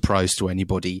secret, no surprise to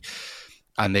anybody.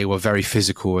 And they were very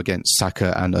physical against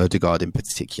Saka and Odegaard in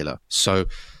particular. So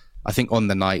I think on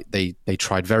the night, they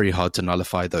tried very hard to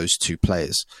nullify those two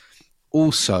players.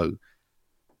 Also,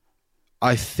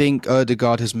 I think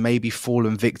Odegaard has maybe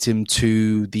fallen victim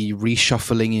to the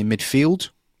reshuffling in midfield.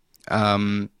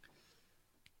 Thomas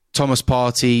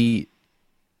Partey,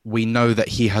 we know that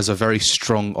he has a very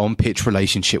strong on-pitch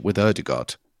relationship with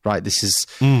Odegaard, right? This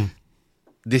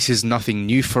is nothing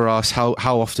new for us. How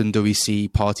often do we see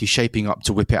Partey shaping up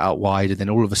to whip it out wide, and then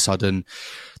all of a sudden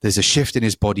there's a shift in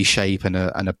his body shape and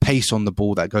a pace on the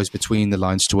ball that goes between the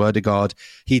lines to Odegaard.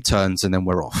 He turns and then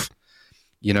we're off.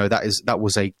 You know, that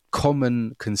was a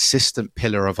common, consistent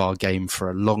pillar of our game for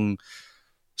a long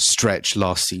stretch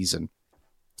last season.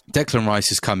 Declan Rice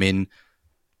has come in,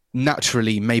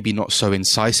 naturally maybe not so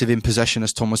incisive in possession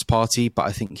as Thomas Partey, but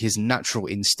I think his natural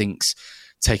instincts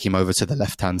take him over to the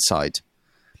left-hand side.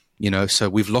 You know, so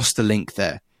we've lost the link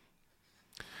there.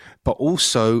 But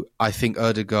also, I think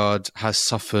Odegaard has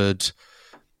suffered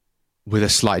with a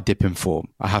slight dip in form,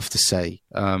 I have to say.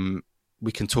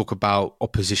 We can talk about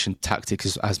opposition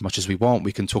tactics as much as we want.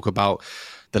 We can talk about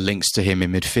the links to him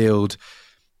in midfield.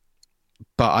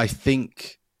 But I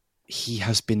think he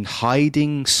has been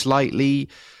hiding slightly.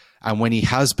 And when he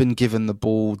has been given the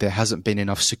ball, there hasn't been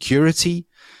enough security.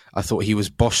 I thought he was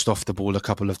boshed off the ball a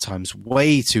couple of times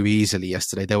way too easily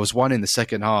yesterday. There was one in the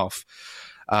second half.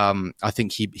 I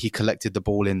think he collected the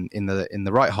ball in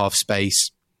the right half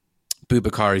space.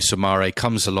 Boubakary Soumare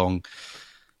comes along,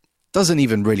 doesn't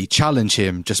even really challenge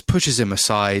him, just pushes him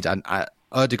aside, and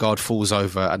Odegaard falls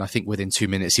over. And I think within 2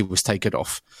 minutes he was taken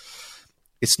off.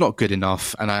 It's not good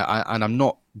enough, and I'm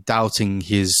not doubting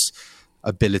his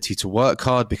ability to work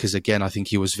hard, because again, I think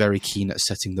he was very keen at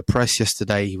setting the press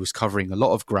yesterday. He was covering a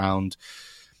lot of ground,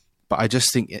 but I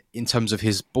just think in terms of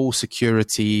his ball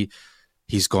security,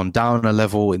 he's gone down a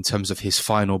level. In terms of his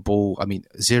final ball, I mean,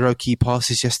 0 key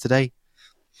passes yesterday.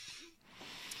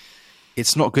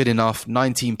 It's not good enough.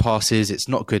 19 passes, it's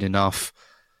not good enough.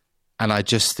 And I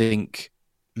just think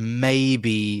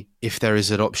maybe if there is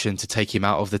an option to take him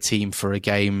out of the team for a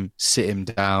game, sit him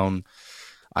down,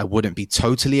 I wouldn't be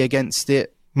totally against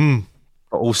it.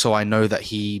 But also I know that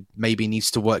he maybe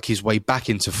needs to work his way back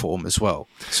into form as well.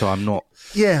 So I'm not...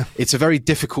 Yeah. It's a very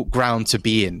difficult ground to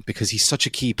be in because he's such a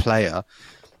key player.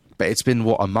 But it's been,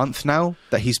 a month now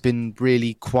that he's been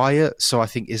really quiet. So I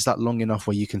think, is that long enough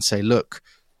where you can say, look,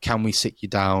 can we sit you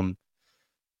down?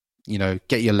 You know,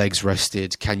 get your legs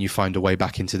rested. Can you find a way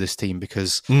back into this team?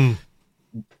 Because...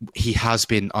 he has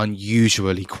been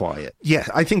unusually quiet. Yeah,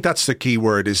 I think that's the key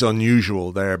word, is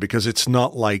unusual there, because it's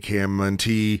not like him. And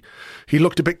he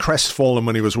looked a bit crestfallen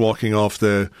when he was walking off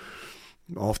the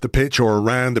pitch or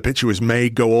around the pitch. He was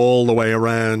made go all the way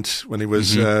around when he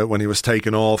was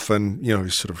taken off, and you know,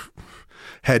 he's sort of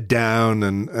head down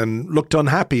and looked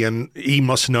unhappy. And he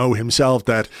must know himself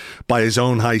that by his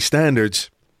own high standards,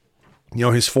 you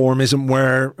know, his form isn't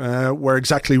where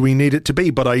exactly we need it to be.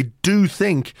 But I do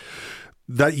think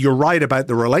that you're right about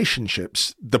the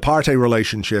relationships, the Partey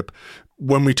relationship.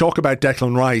 When we talk about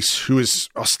Declan Rice, who is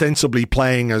ostensibly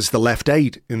playing as the left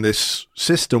 8 in this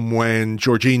system when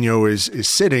Jorginho is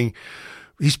sitting,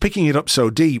 he's picking it up so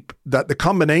deep that the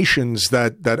combinations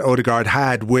that Odegaard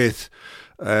had with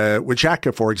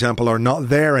Xhaka, for example, are not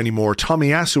there anymore.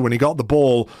 Tomiyasu, when he got the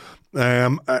ball,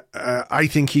 I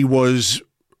think he was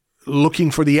looking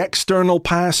for the external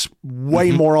pass way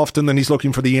more often than he's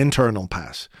looking for the internal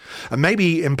pass. And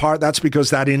maybe in part that's because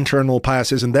that internal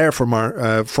pass isn't there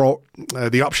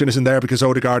the option isn't there because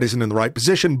Odegaard isn't in the right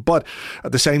position. But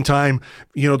at the same time,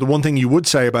 you know, the one thing you would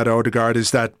say about Odegaard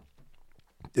is that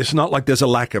it's not like there's a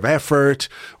lack of effort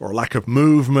or lack of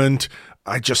movement.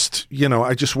 I just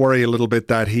worry a little bit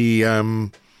that he,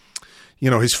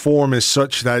 his form is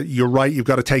such that you're right, you've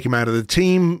got to take him out of the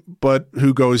team, but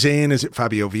who goes in? Is it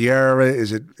Fabio Vieira?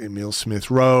 Is it Emile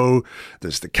Smith-Rowe?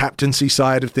 There's the captaincy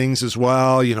side of things as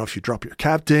well. You know, if you drop your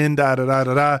captain,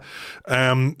 so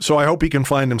I hope he can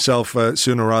find himself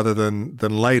sooner rather than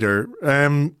later.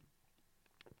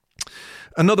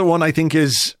 Another one I think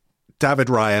is David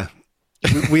Raya.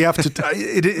 We have to.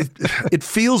 It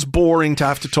feels boring to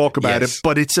have to talk about it,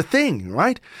 but it's a thing,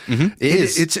 right? Mm-hmm.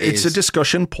 It's a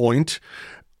discussion point,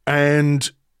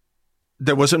 and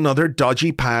there was another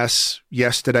dodgy pass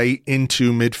yesterday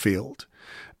into midfield,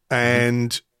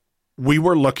 and we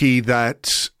were lucky that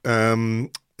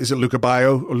is it Luca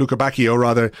Bacchio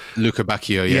rather? Luca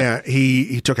Bacchio, yeah.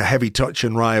 He took a heavy touch,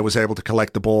 and Raya was able to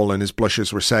collect the ball, and his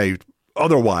blushes were saved.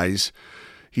 Otherwise,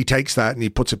 he takes that and he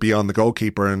puts it beyond the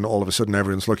goalkeeper, and all of a sudden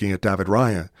everyone's looking at David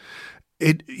Raya.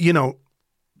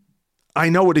 I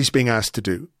know what he's being asked to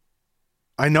do.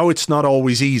 I know it's not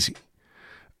always easy.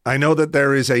 I know that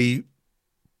there is a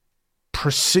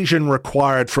precision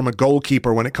required from a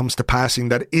goalkeeper when it comes to passing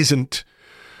that isn't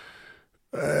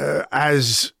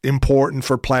as important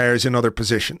for players in other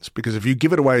positions. Because if you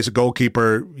give it away as a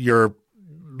goalkeeper, you're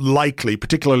likely,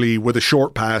 particularly with a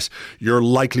short pass, you're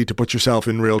likely to put yourself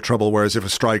in real trouble. Whereas if a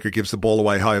striker gives the ball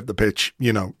away high up the pitch,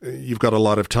 you've got a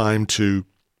lot of time to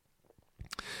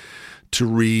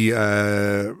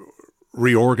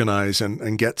reorganize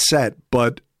and get set.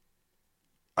 But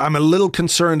I'm a little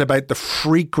concerned about the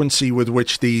frequency with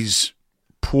which these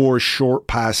poor short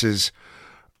passes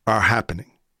are happening.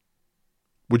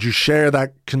 Would you share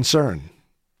that concern?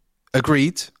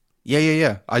 Agreed.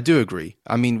 Yeah. I do agree.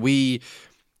 I mean, we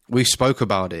spoke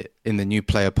about it in the New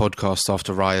Player podcast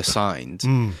after Raya signed.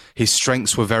 His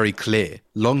strengths were very clear: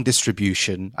 long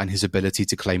distribution and his ability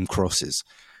to claim crosses.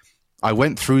 I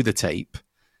went through the tape,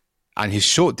 and his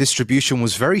short distribution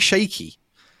was very shaky,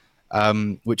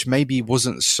 which maybe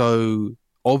wasn't so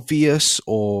obvious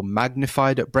or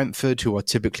magnified at Brentford, who are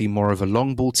typically more of a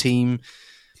long ball team.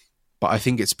 But I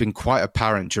think it's been quite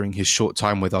apparent during his short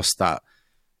time with us that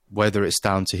whether it's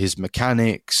down to his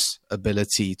mechanics,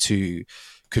 ability to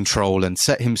control and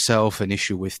set himself, an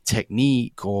issue with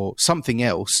technique or something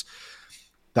else,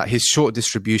 that his short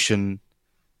distribution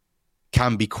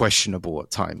can be questionable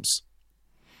at times.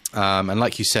 And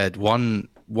like you said, one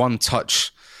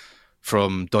touch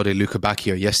from Dode Luca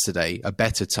Bacchio yesterday, a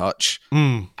better touch,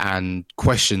 and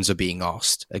questions are being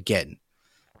asked again,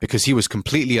 because he was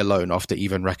completely alone after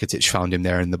Ivan Rakitic found him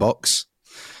there in the box.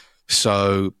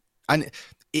 So, and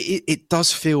it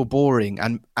does feel boring.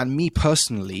 And me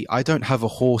personally, I don't have a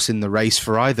horse in the race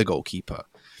for either goalkeeper.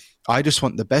 I just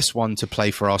want the best one to play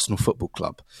for Arsenal Football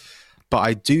Club. But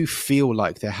I do feel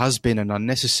like there has been an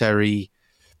unnecessary,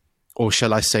 or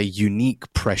shall I say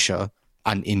unique pressure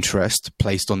and interest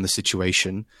placed on the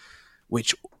situation,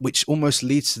 which almost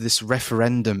leads to this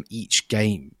referendum each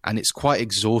game. And it's quite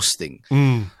exhausting.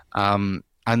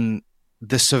 And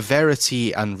the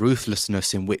severity and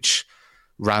ruthlessness in which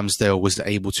Ramsdale was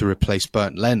able to replace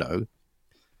Bernd Leno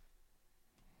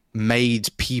made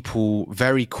people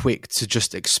very quick to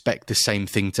just expect the same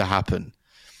thing to happen.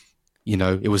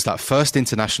 It was that first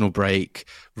international break.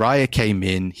 Raya came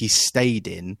in, he stayed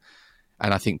in,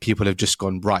 and I think people have just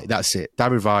gone, right, that's it.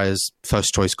 David Raya's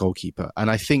first choice goalkeeper. And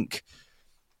I think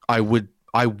I would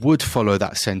follow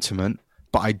that sentiment,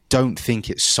 but I don't think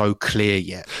it's so clear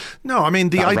yet. No, I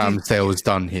mean, the idea Ramsdale is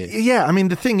done here. Yeah, I mean,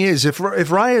 the thing is, if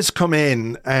Raya's come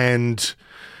in and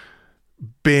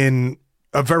been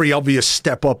a very obvious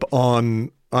step up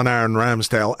on Aaron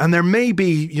Ramsdale, and there may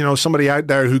be, somebody out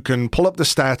there who can pull up the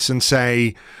stats and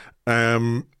say,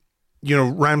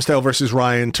 Ramsdale versus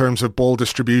Raya in terms of ball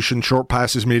distribution, short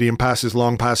passes, medium passes,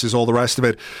 long passes, all the rest of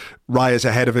it, Raya's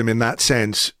ahead of him in that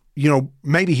sense.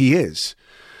 Maybe he is.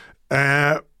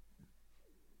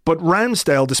 But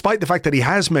Ramsdale, despite the fact that he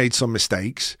has made some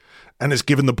mistakes and has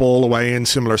given the ball away in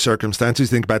similar circumstances,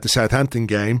 think about the Southampton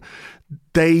game,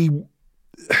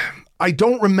 I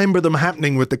don't remember them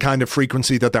happening with the kind of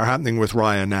frequency that they're happening with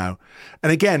Raya now.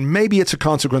 And again, maybe it's a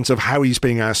consequence of how he's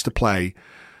being asked to play.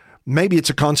 Maybe it's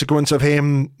a consequence of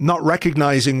him not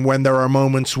recognizing when there are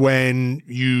moments when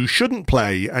you shouldn't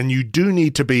play and you do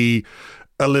need to be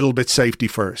a little bit safety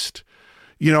first.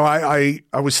 I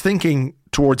was thinking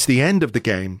towards the end of the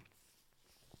game,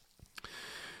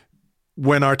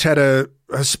 when Arteta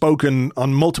has spoken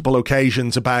on multiple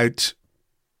occasions about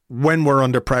when we're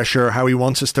under pressure, how he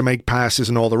wants us to make passes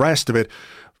and all the rest of it,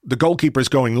 the goalkeeper's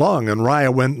going long, and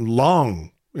Raya went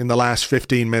long in the last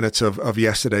 15 minutes of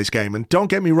yesterday's game. And don't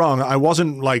get me wrong, I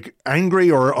wasn't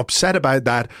angry or upset about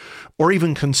that or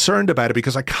even concerned about it,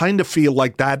 because I kind of feel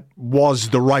like that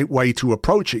was the right way to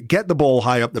approach it. Get the ball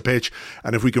high up the pitch,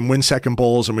 and if we can win second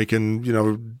balls and we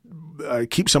can,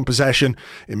 keep some possession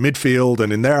in midfield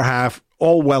and in their half,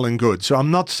 all well and good. So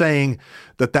I'm not saying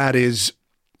that is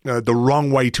the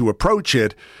wrong way to approach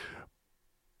it.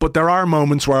 But there are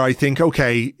moments where I think,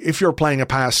 okay, if you're playing a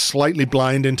pass slightly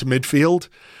blind into midfield,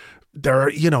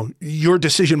 your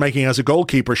decision making as a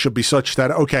goalkeeper should be such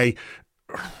that, okay,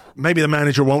 maybe the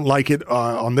manager won't like it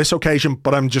on this occasion,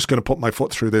 but I'm just going to put my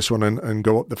foot through this one and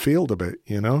go up the field a bit,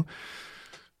 you know?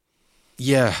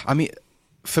 Yeah, I mean,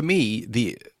 for me,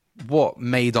 what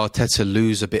made Arteta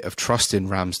lose a bit of trust in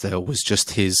Ramsdale was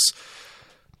just his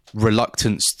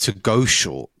reluctance to go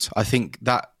short. I think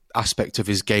that aspect of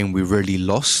his game we really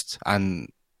lost,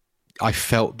 and I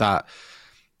felt that,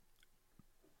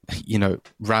 you know,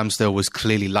 Ramsdale was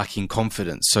clearly lacking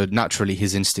confidence, so naturally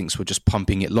his instincts were just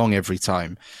pumping it long every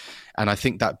time, and I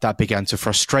think that began to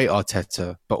frustrate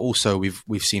Arteta. But also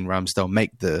we've seen Ramsdale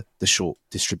make the short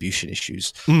distribution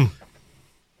issues.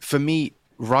 For me,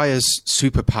 Raya's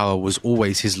superpower was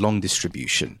always his long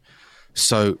distribution,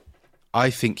 so I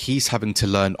think he's having to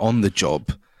learn on the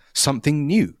job something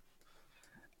new.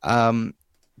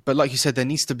 But like you said, there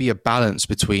needs to be a balance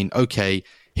between, okay,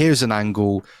 here's an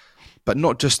angle, but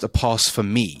not just a pass for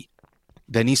me.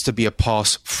 There needs to be a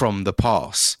pass from the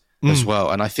pass as well.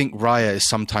 And I think Raya is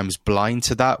sometimes blind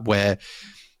to that, where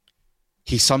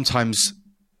he sometimes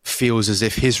feels as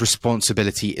if his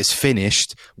responsibility is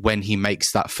finished when he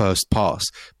makes that first pass.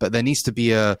 But there needs to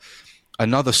be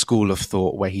another school of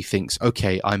thought where he thinks,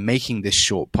 okay, I'm making this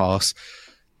short pass.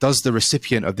 Does the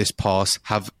recipient of this pass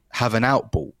have an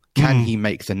out ball? Can he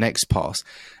make the next pass?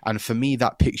 And for me,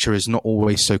 that picture is not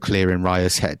always so clear in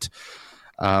Raya's head.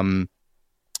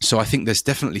 So I think there's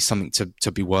definitely something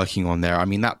to be working on there. I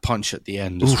mean, that punch at the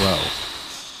end as well.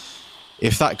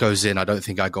 If that goes in, I don't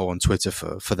think I go on Twitter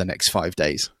for the next 5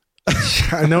 days.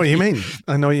 I know what you mean.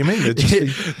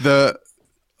 The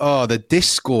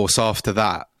discourse after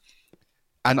that.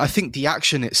 And I think the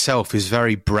action itself is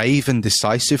very brave and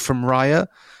decisive from Raya.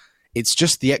 It's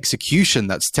just the execution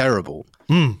that's terrible.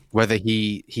 Whether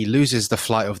he loses the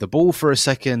flight of the ball for a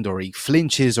second, or he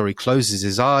flinches, or he closes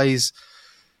his eyes.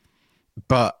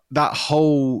 But that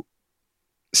whole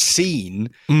scene,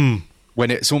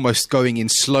 when it's almost going in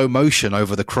slow motion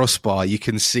over the crossbar, you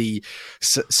can see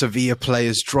Sevilla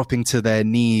players dropping to their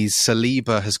knees.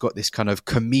 Saliba has got this kind of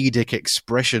comedic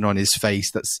expression on his face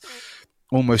that's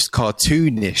almost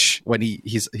cartoonish, when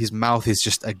his mouth is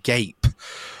just agape,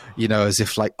 you know, as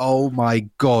if like, oh my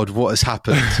God, what has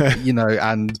happened? You know,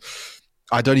 and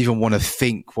I don't even want to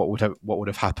think what would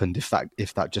have happened if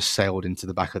that just sailed into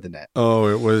the back of the net. Oh,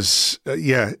 it was,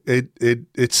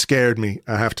 it scared me,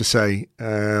 I have to say.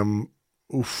 I'm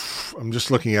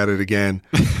just looking at it again.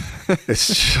 It's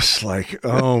just like,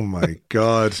 oh my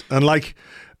God. And like,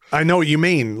 I know what you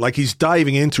mean. Like, he's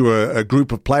diving into a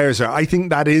group of players there. I think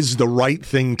that is the right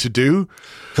thing to do.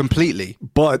 Completely.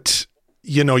 But,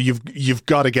 you know, you've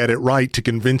got to get it right to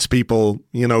convince people,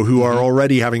 you know, who are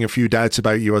already having a few doubts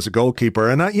about you as a goalkeeper.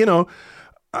 And, I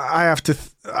have to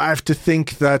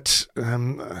think that,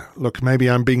 look, maybe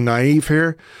I'm being naive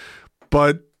here,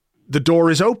 but the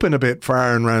door is open a bit for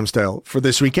Aaron Ramsdale for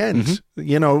this weekend,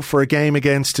 you know, for a game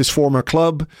against his former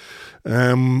club,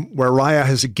 where Raya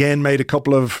has again made a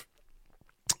couple of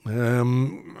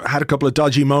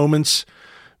dodgy moments.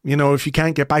 You know, if you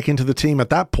can't get back into the team at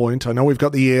that point, I know we've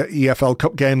got the EFL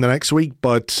Cup game the next week,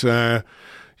 but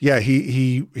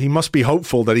he must be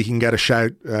hopeful that he can get a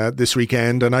shout this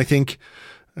weekend. And I think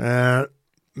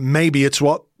maybe it's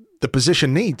what the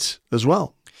position needs as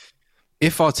well.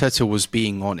 If Arteta was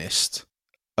being honest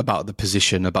about the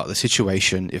position, about the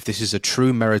situation, if this is a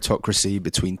true meritocracy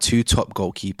between two top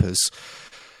goalkeepers,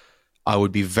 I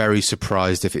would be very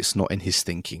surprised if it's not in his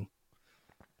thinking.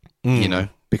 You know,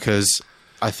 because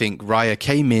I think Raya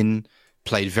came in,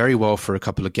 played very well for a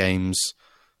couple of games,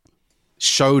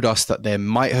 showed us that there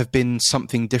might have been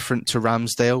something different to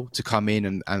Ramsdale to come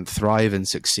in and thrive and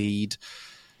succeed.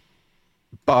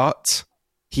 But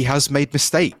he has made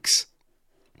mistakes.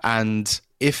 And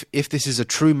if this is a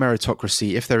true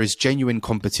meritocracy, if there is genuine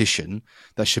competition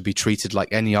that should be treated like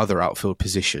any other outfield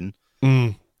position,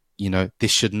 you know,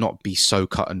 this should not be so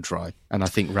cut and dry. And I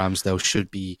think Ramsdale should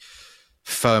be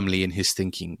firmly in his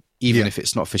thinking. Even if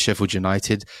it's not for Sheffield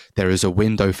United, there is a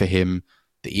window for him,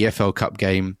 the EFL Cup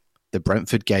game, the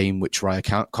Brentford game, which Raya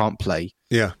can't play,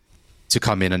 to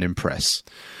come in and impress.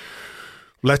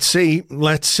 Let's see.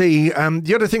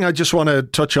 The other thing I just want to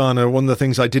touch on, one of the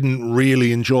things I didn't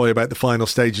really enjoy about the final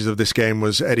stages of this game,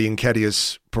 was Eddie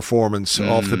Nketiah's performance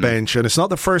off the bench. And it's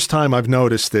not the first time I've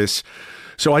noticed this.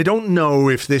 So I don't know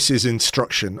if this is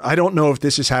instruction. I don't know if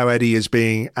this is how Eddie is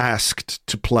being asked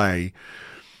to play.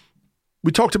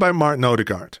 We talked about Martin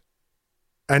Odegaard,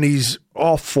 and he's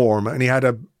off form, and he had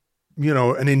an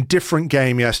indifferent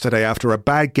game yesterday after a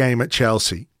bad game at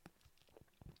Chelsea.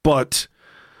 But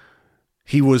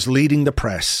he was leading the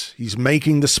press. He's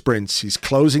making the sprints. He's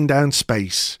closing down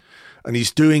space, and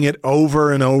he's doing it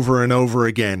over and over and over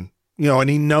again. and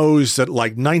he knows that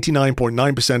like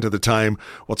 99.9% of the time,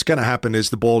 what's going to happen is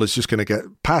the ball is just going to get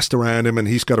passed around him and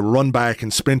he's got to run back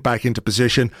and sprint back into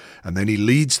position. And then he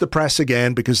leads the press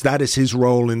again because that is his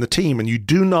role in the team. And you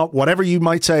do not, whatever you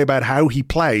might say about how he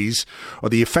plays or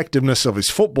the effectiveness of his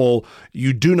football,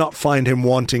 you do not find him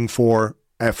wanting for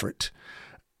effort.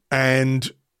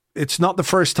 And it's not the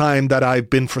first time that I've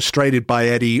been frustrated by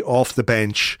Eddie off the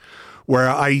bench, where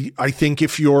I think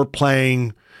if you're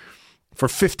playing for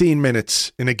 15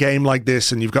 minutes in a game like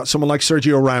this and you've got someone like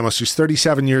Sergio Ramos who's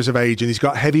 37 years of age and he's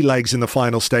got heavy legs in the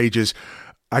final stages,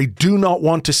 I do not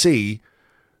want to see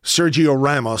Sergio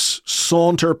Ramos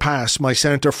saunter past my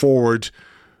centre forward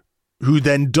who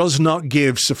then does not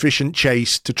give sufficient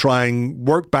chase to try and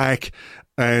work back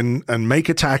and make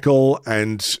a tackle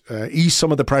and ease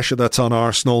some of the pressure that's on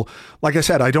Arsenal. Like I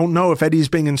said, I don't know if Eddie's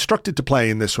being instructed to play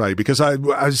in this way because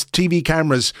as TV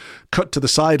cameras cut to the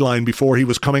sideline before he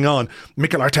was coming on,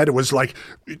 Mikel Arteta was like,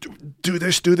 do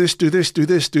this, do this, do this, do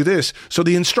this, do this. So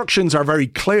the instructions are very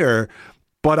clear,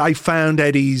 but I found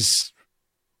Eddie's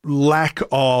lack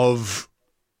of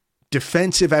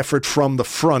defensive effort from the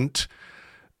front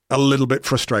a little bit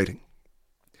frustrating.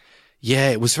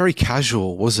 Yeah, it was very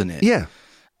casual, wasn't it? Yeah.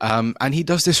 And he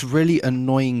does this really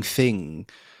annoying thing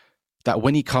that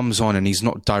when he comes on and he's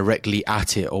not directly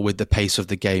at it or with the pace of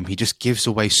the game, he just gives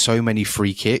away so many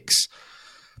free kicks.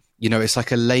 It's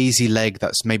like a lazy leg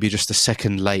that's maybe just a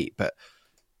second late. But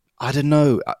I don't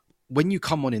know. When you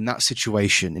come on in that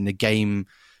situation, in a game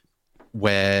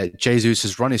where Jesus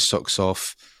has run his socks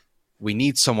off, we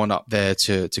need someone up there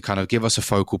to kind of give us a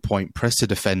focal point, press the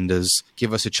defenders,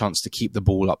 give us a chance to keep the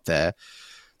ball up there.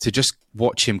 To just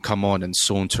watch him come on and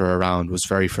saunter around was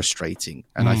very frustrating.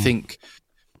 And I think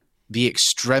the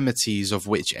extremities of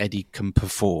which Eddie can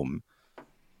perform,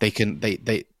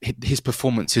 his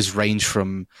performances range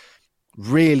from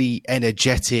really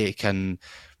energetic and,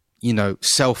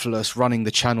 selfless, running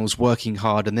the channels, working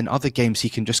hard. And then other games he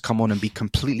can just come on and be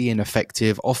completely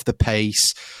ineffective, off the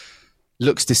pace,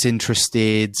 looks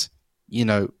disinterested.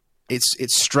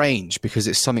 It's strange because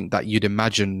it's something that you'd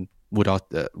imagine would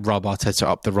rub Arteta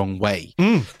up the wrong way.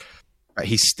 But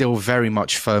he's still very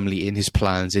much firmly in his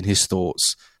plans, in his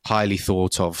thoughts, highly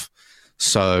thought of.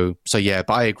 So yeah,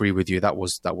 but I agree with you. That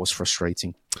was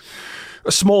frustrating.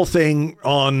 A small thing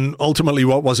on ultimately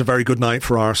what was a very good night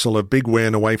for Arsenal, a big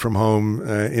win away from home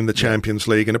in the Champions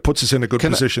League, and it puts us in a good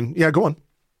position. Yeah, go on.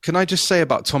 Can I just say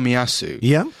about Tomiyasu?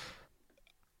 Yeah.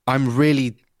 I'm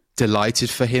really delighted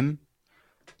for him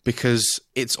because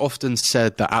it's often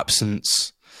said that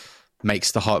absence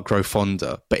makes the heart grow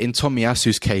fonder. But in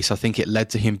Tomiyasu's case, I think it led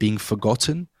to him being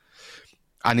forgotten.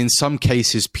 And in some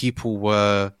cases, people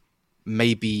were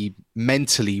maybe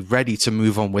mentally ready to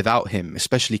move on without him,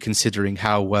 especially considering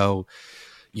how well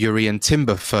Jurrien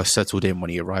Timber first settled in when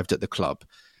he arrived at the club.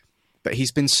 But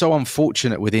he's been so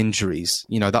unfortunate with injuries.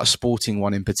 That Sporting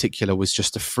one in particular was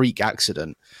just a freak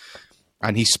accident.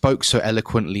 And he spoke so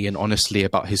eloquently and honestly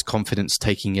about his confidence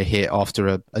taking a hit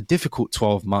after a difficult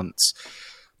 12 months.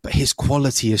 But his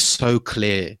quality is so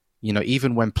clear,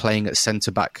 even when playing at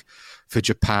centre-back for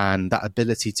Japan, that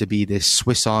ability to be this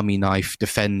Swiss Army knife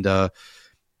defender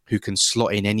who can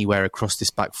slot in anywhere across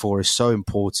this back four is so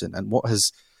important. And what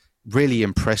has really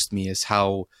impressed me is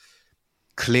how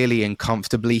clearly and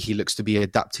comfortably he looks to be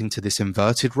adapting to this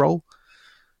inverted role.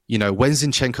 When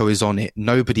Zinchenko is on it,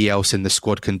 nobody else in the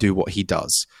squad can do what he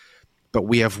does. But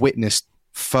we have witnessed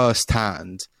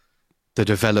firsthand the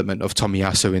development of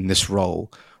Tomiyasu in this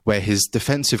role, where his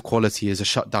defensive quality as a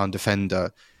shutdown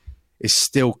defender is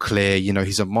still clear.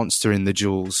 He's a monster in the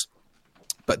duels.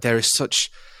 But there is such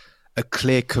a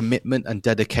clear commitment and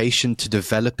dedication to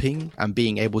developing and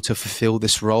being able to fulfill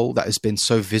this role that has been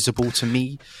so visible to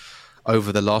me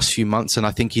over the last few months. And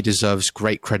I think he deserves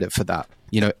great credit for that.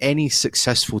 Any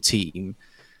successful team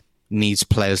needs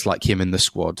players like him in the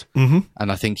squad. Mm-hmm.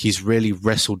 And I think he's really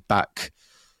wrestled back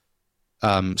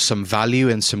some value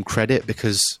and some credit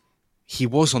because he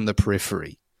was on the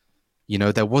periphery.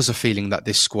 There was a feeling that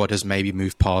this squad has maybe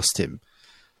moved past him.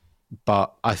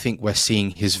 But I think we're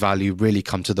seeing his value really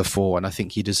come to the fore, and I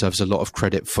think he deserves a lot of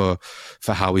credit for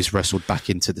how he's wrestled back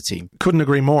into the team. Couldn't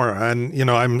agree more. And,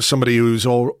 I'm somebody who's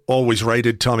always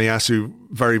rated Tomiyasu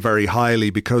very, very highly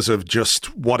because of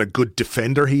just what a good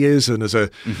defender he is. And as a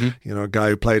guy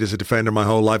who played as a defender my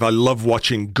whole life, I love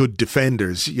watching good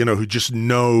defenders, who just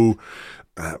know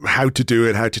how to do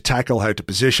it, how to tackle, how to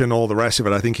position, all the rest of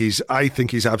it. I think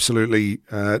he's absolutely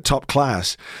top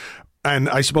class. And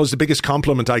I suppose the biggest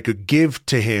compliment I could give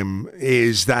to him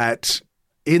is that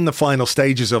in the final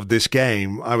stages of this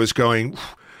game, I was going,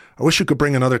 I wish we could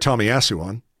bring another Tomiyasu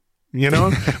on. You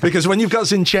know, because when you've got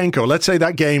Zinchenko, let's say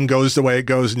that game goes the way it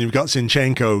goes and you've got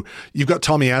Zinchenko, you've got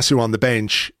Tomiyasu on the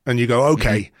bench and you go,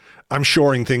 okay, I'm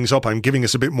shoring things up. I'm giving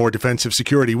us a bit more defensive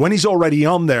security. When he's already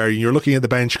on there, you're looking at the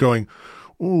bench going,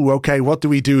 ooh, okay, what do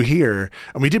we do here?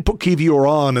 And we did put Kivior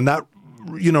on, and that,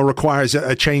 you know, requires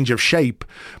a change of shape.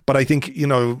 But I think, you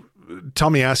know,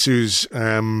 Tomiyasu's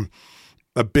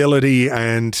ability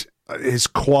and his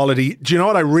quality. Do you know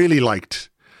what I really liked?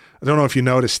 I don't know if you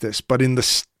noticed this, but in the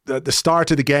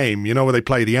start of the game, you know, where they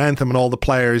play the anthem and all the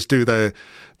players do the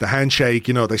handshake,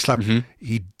 you know, they slap.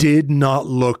 He did not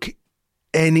look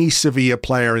any Sevilla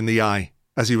player in the eye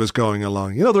as he was going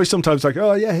along. You know, there's sometimes like,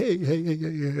 oh yeah, hey.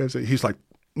 He's like,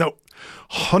 no,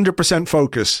 100%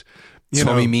 focus.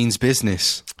 Tommy means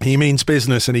business. He means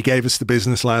business, and he gave us the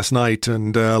business last night,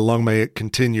 and long may it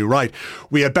continue. Right,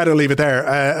 we had better leave it there.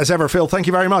 As ever, Phil, thank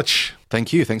you very much.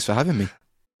 Thank you. Thanks for having me.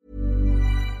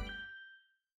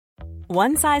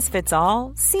 One size fits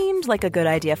all seemed like a good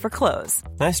idea for clothes.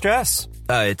 Nice dress.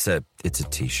 It's a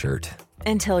t-shirt.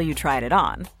 Until you tried it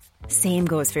on. Same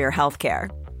goes for your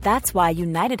healthcare. That's why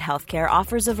United Healthcare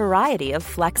offers a variety of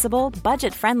flexible,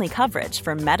 budget-friendly coverage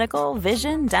for medical,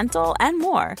 vision, dental, and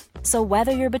more. So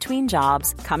whether you're between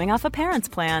jobs, coming off a parent's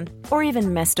plan, or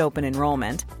even missed open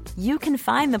enrollment, you can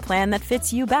find the plan that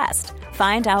fits you best.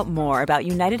 Find out more about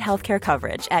United Healthcare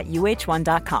coverage at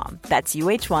uh1.com. That's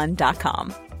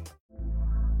uh1.com.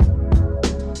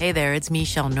 Hey there, it's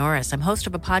Michelle Norris. I'm host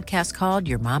of a podcast called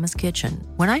Your Mama's Kitchen.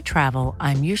 When I travel,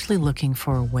 I'm usually looking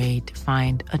for a way to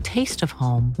find a taste of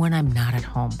home when I'm not at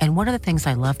home. And one of the things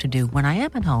I love to do when I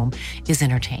am at home is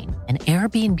entertain. And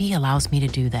Airbnb allows me to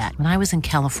do that. When I was in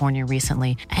California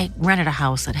recently, I rented a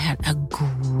house that had a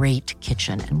great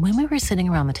kitchen. And when we were sitting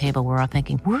around the table, we're all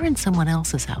thinking, we're in someone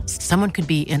else's house. Someone could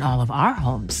be in all of our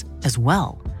homes as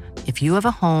well. If you have a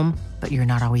home, but you're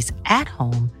not always at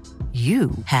home,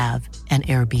 you have an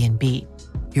Airbnb.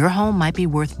 Your home might be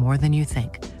worth more than you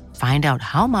think. Find out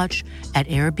how much at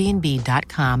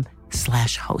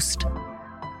airbnb.com/host.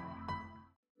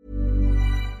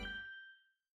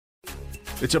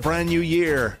 It's a brand new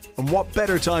year, and what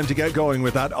better time to get going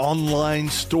with that online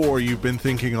store you've been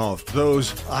thinking of?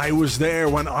 Those I was there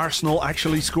when Arsenal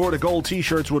actually scored a goal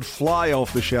t-shirts would fly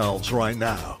off the shelves right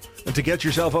now. And to get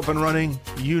yourself up and running,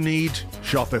 you need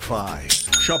Shopify.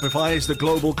 Shopify is the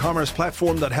global commerce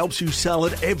platform that helps you sell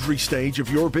at every stage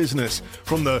of your business.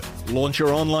 From the launch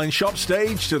your online shop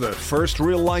stage to the first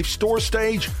real-life store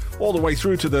stage, all the way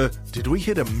through to the did we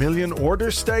hit 1 million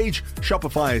orders stage?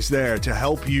 Shopify is there to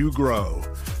help you grow.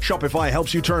 Shopify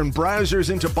helps you turn browsers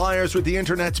into buyers with the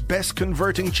internet's best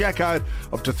converting checkout,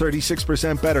 up to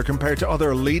 36% better compared to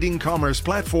other leading commerce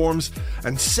platforms,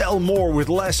 and sell more with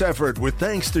less effort with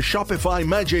thanks to Shopify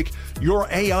Magic, your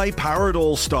AI-powered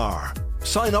all-star.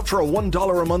 Sign up for a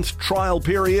 $1 a month trial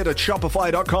period at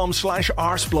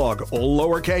shopify.com/arsblog, all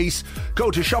lowercase. Go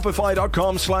to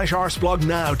shopify.com/arsblog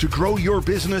now to grow your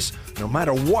business no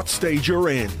matter what stage you're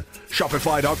in.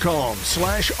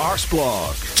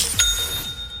 Shopify.com/arsblog.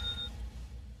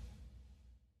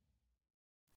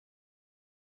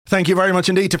 Thank you very much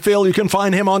indeed to Phil. You can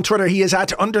find him on Twitter. He is at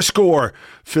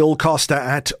 _Phil Costa,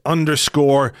 at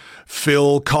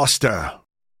 _Phil Costa.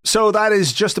 So that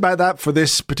is just about that for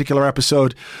this particular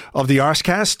episode of the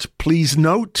Arscast. Please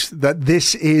note that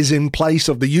this is in place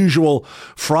of the usual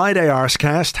Friday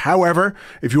Arscast. However,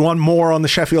 if you want more on the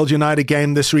Sheffield United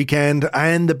game this weekend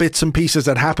and the bits and pieces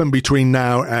that happen between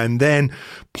now and then,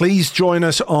 please join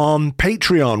us on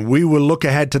Patreon. We will look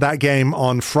ahead to that game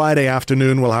on Friday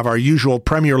afternoon. We'll have our usual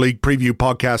Premier League preview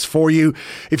podcast for you.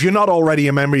 If you're not already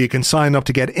a member, you can sign up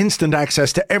to get instant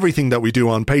access to everything that we do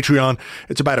on Patreon.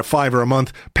 It's about $5 a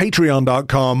month.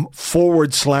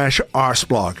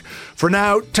 Patreon.com/Arsblog. For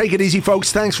now, take it easy,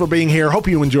 folks. Thanks for being here. Hope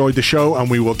you enjoyed the show, and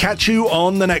we will catch you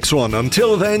on the next one.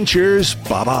 Until then, cheers.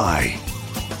 Bye-bye.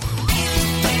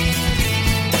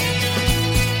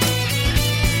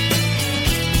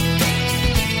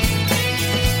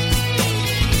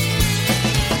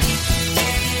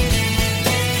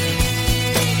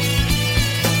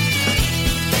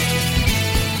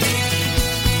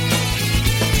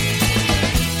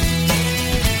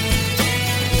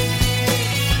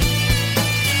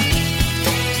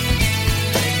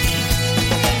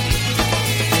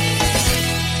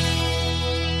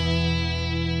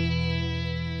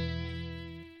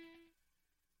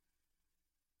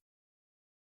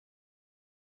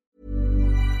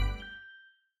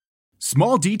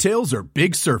 Small details are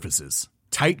big surfaces.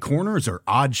 Tight corners are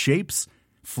odd shapes.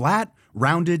 Flat,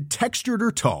 rounded, textured,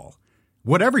 or tall.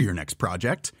 Whatever your next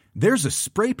project, there's a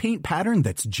spray paint pattern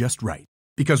that's just right.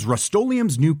 Because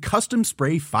Rust-Oleum's new Custom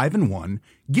Spray 5-in-1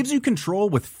 gives you control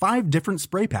with 5 different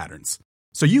spray patterns.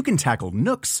 So you can tackle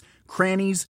nooks,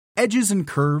 crannies, edges, and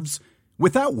curves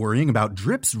without worrying about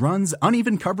drips, runs,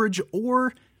 uneven coverage,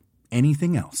 or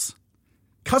anything else.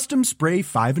 Custom Spray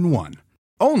 5-in-1.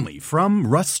 Only from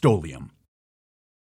Rust-Oleum.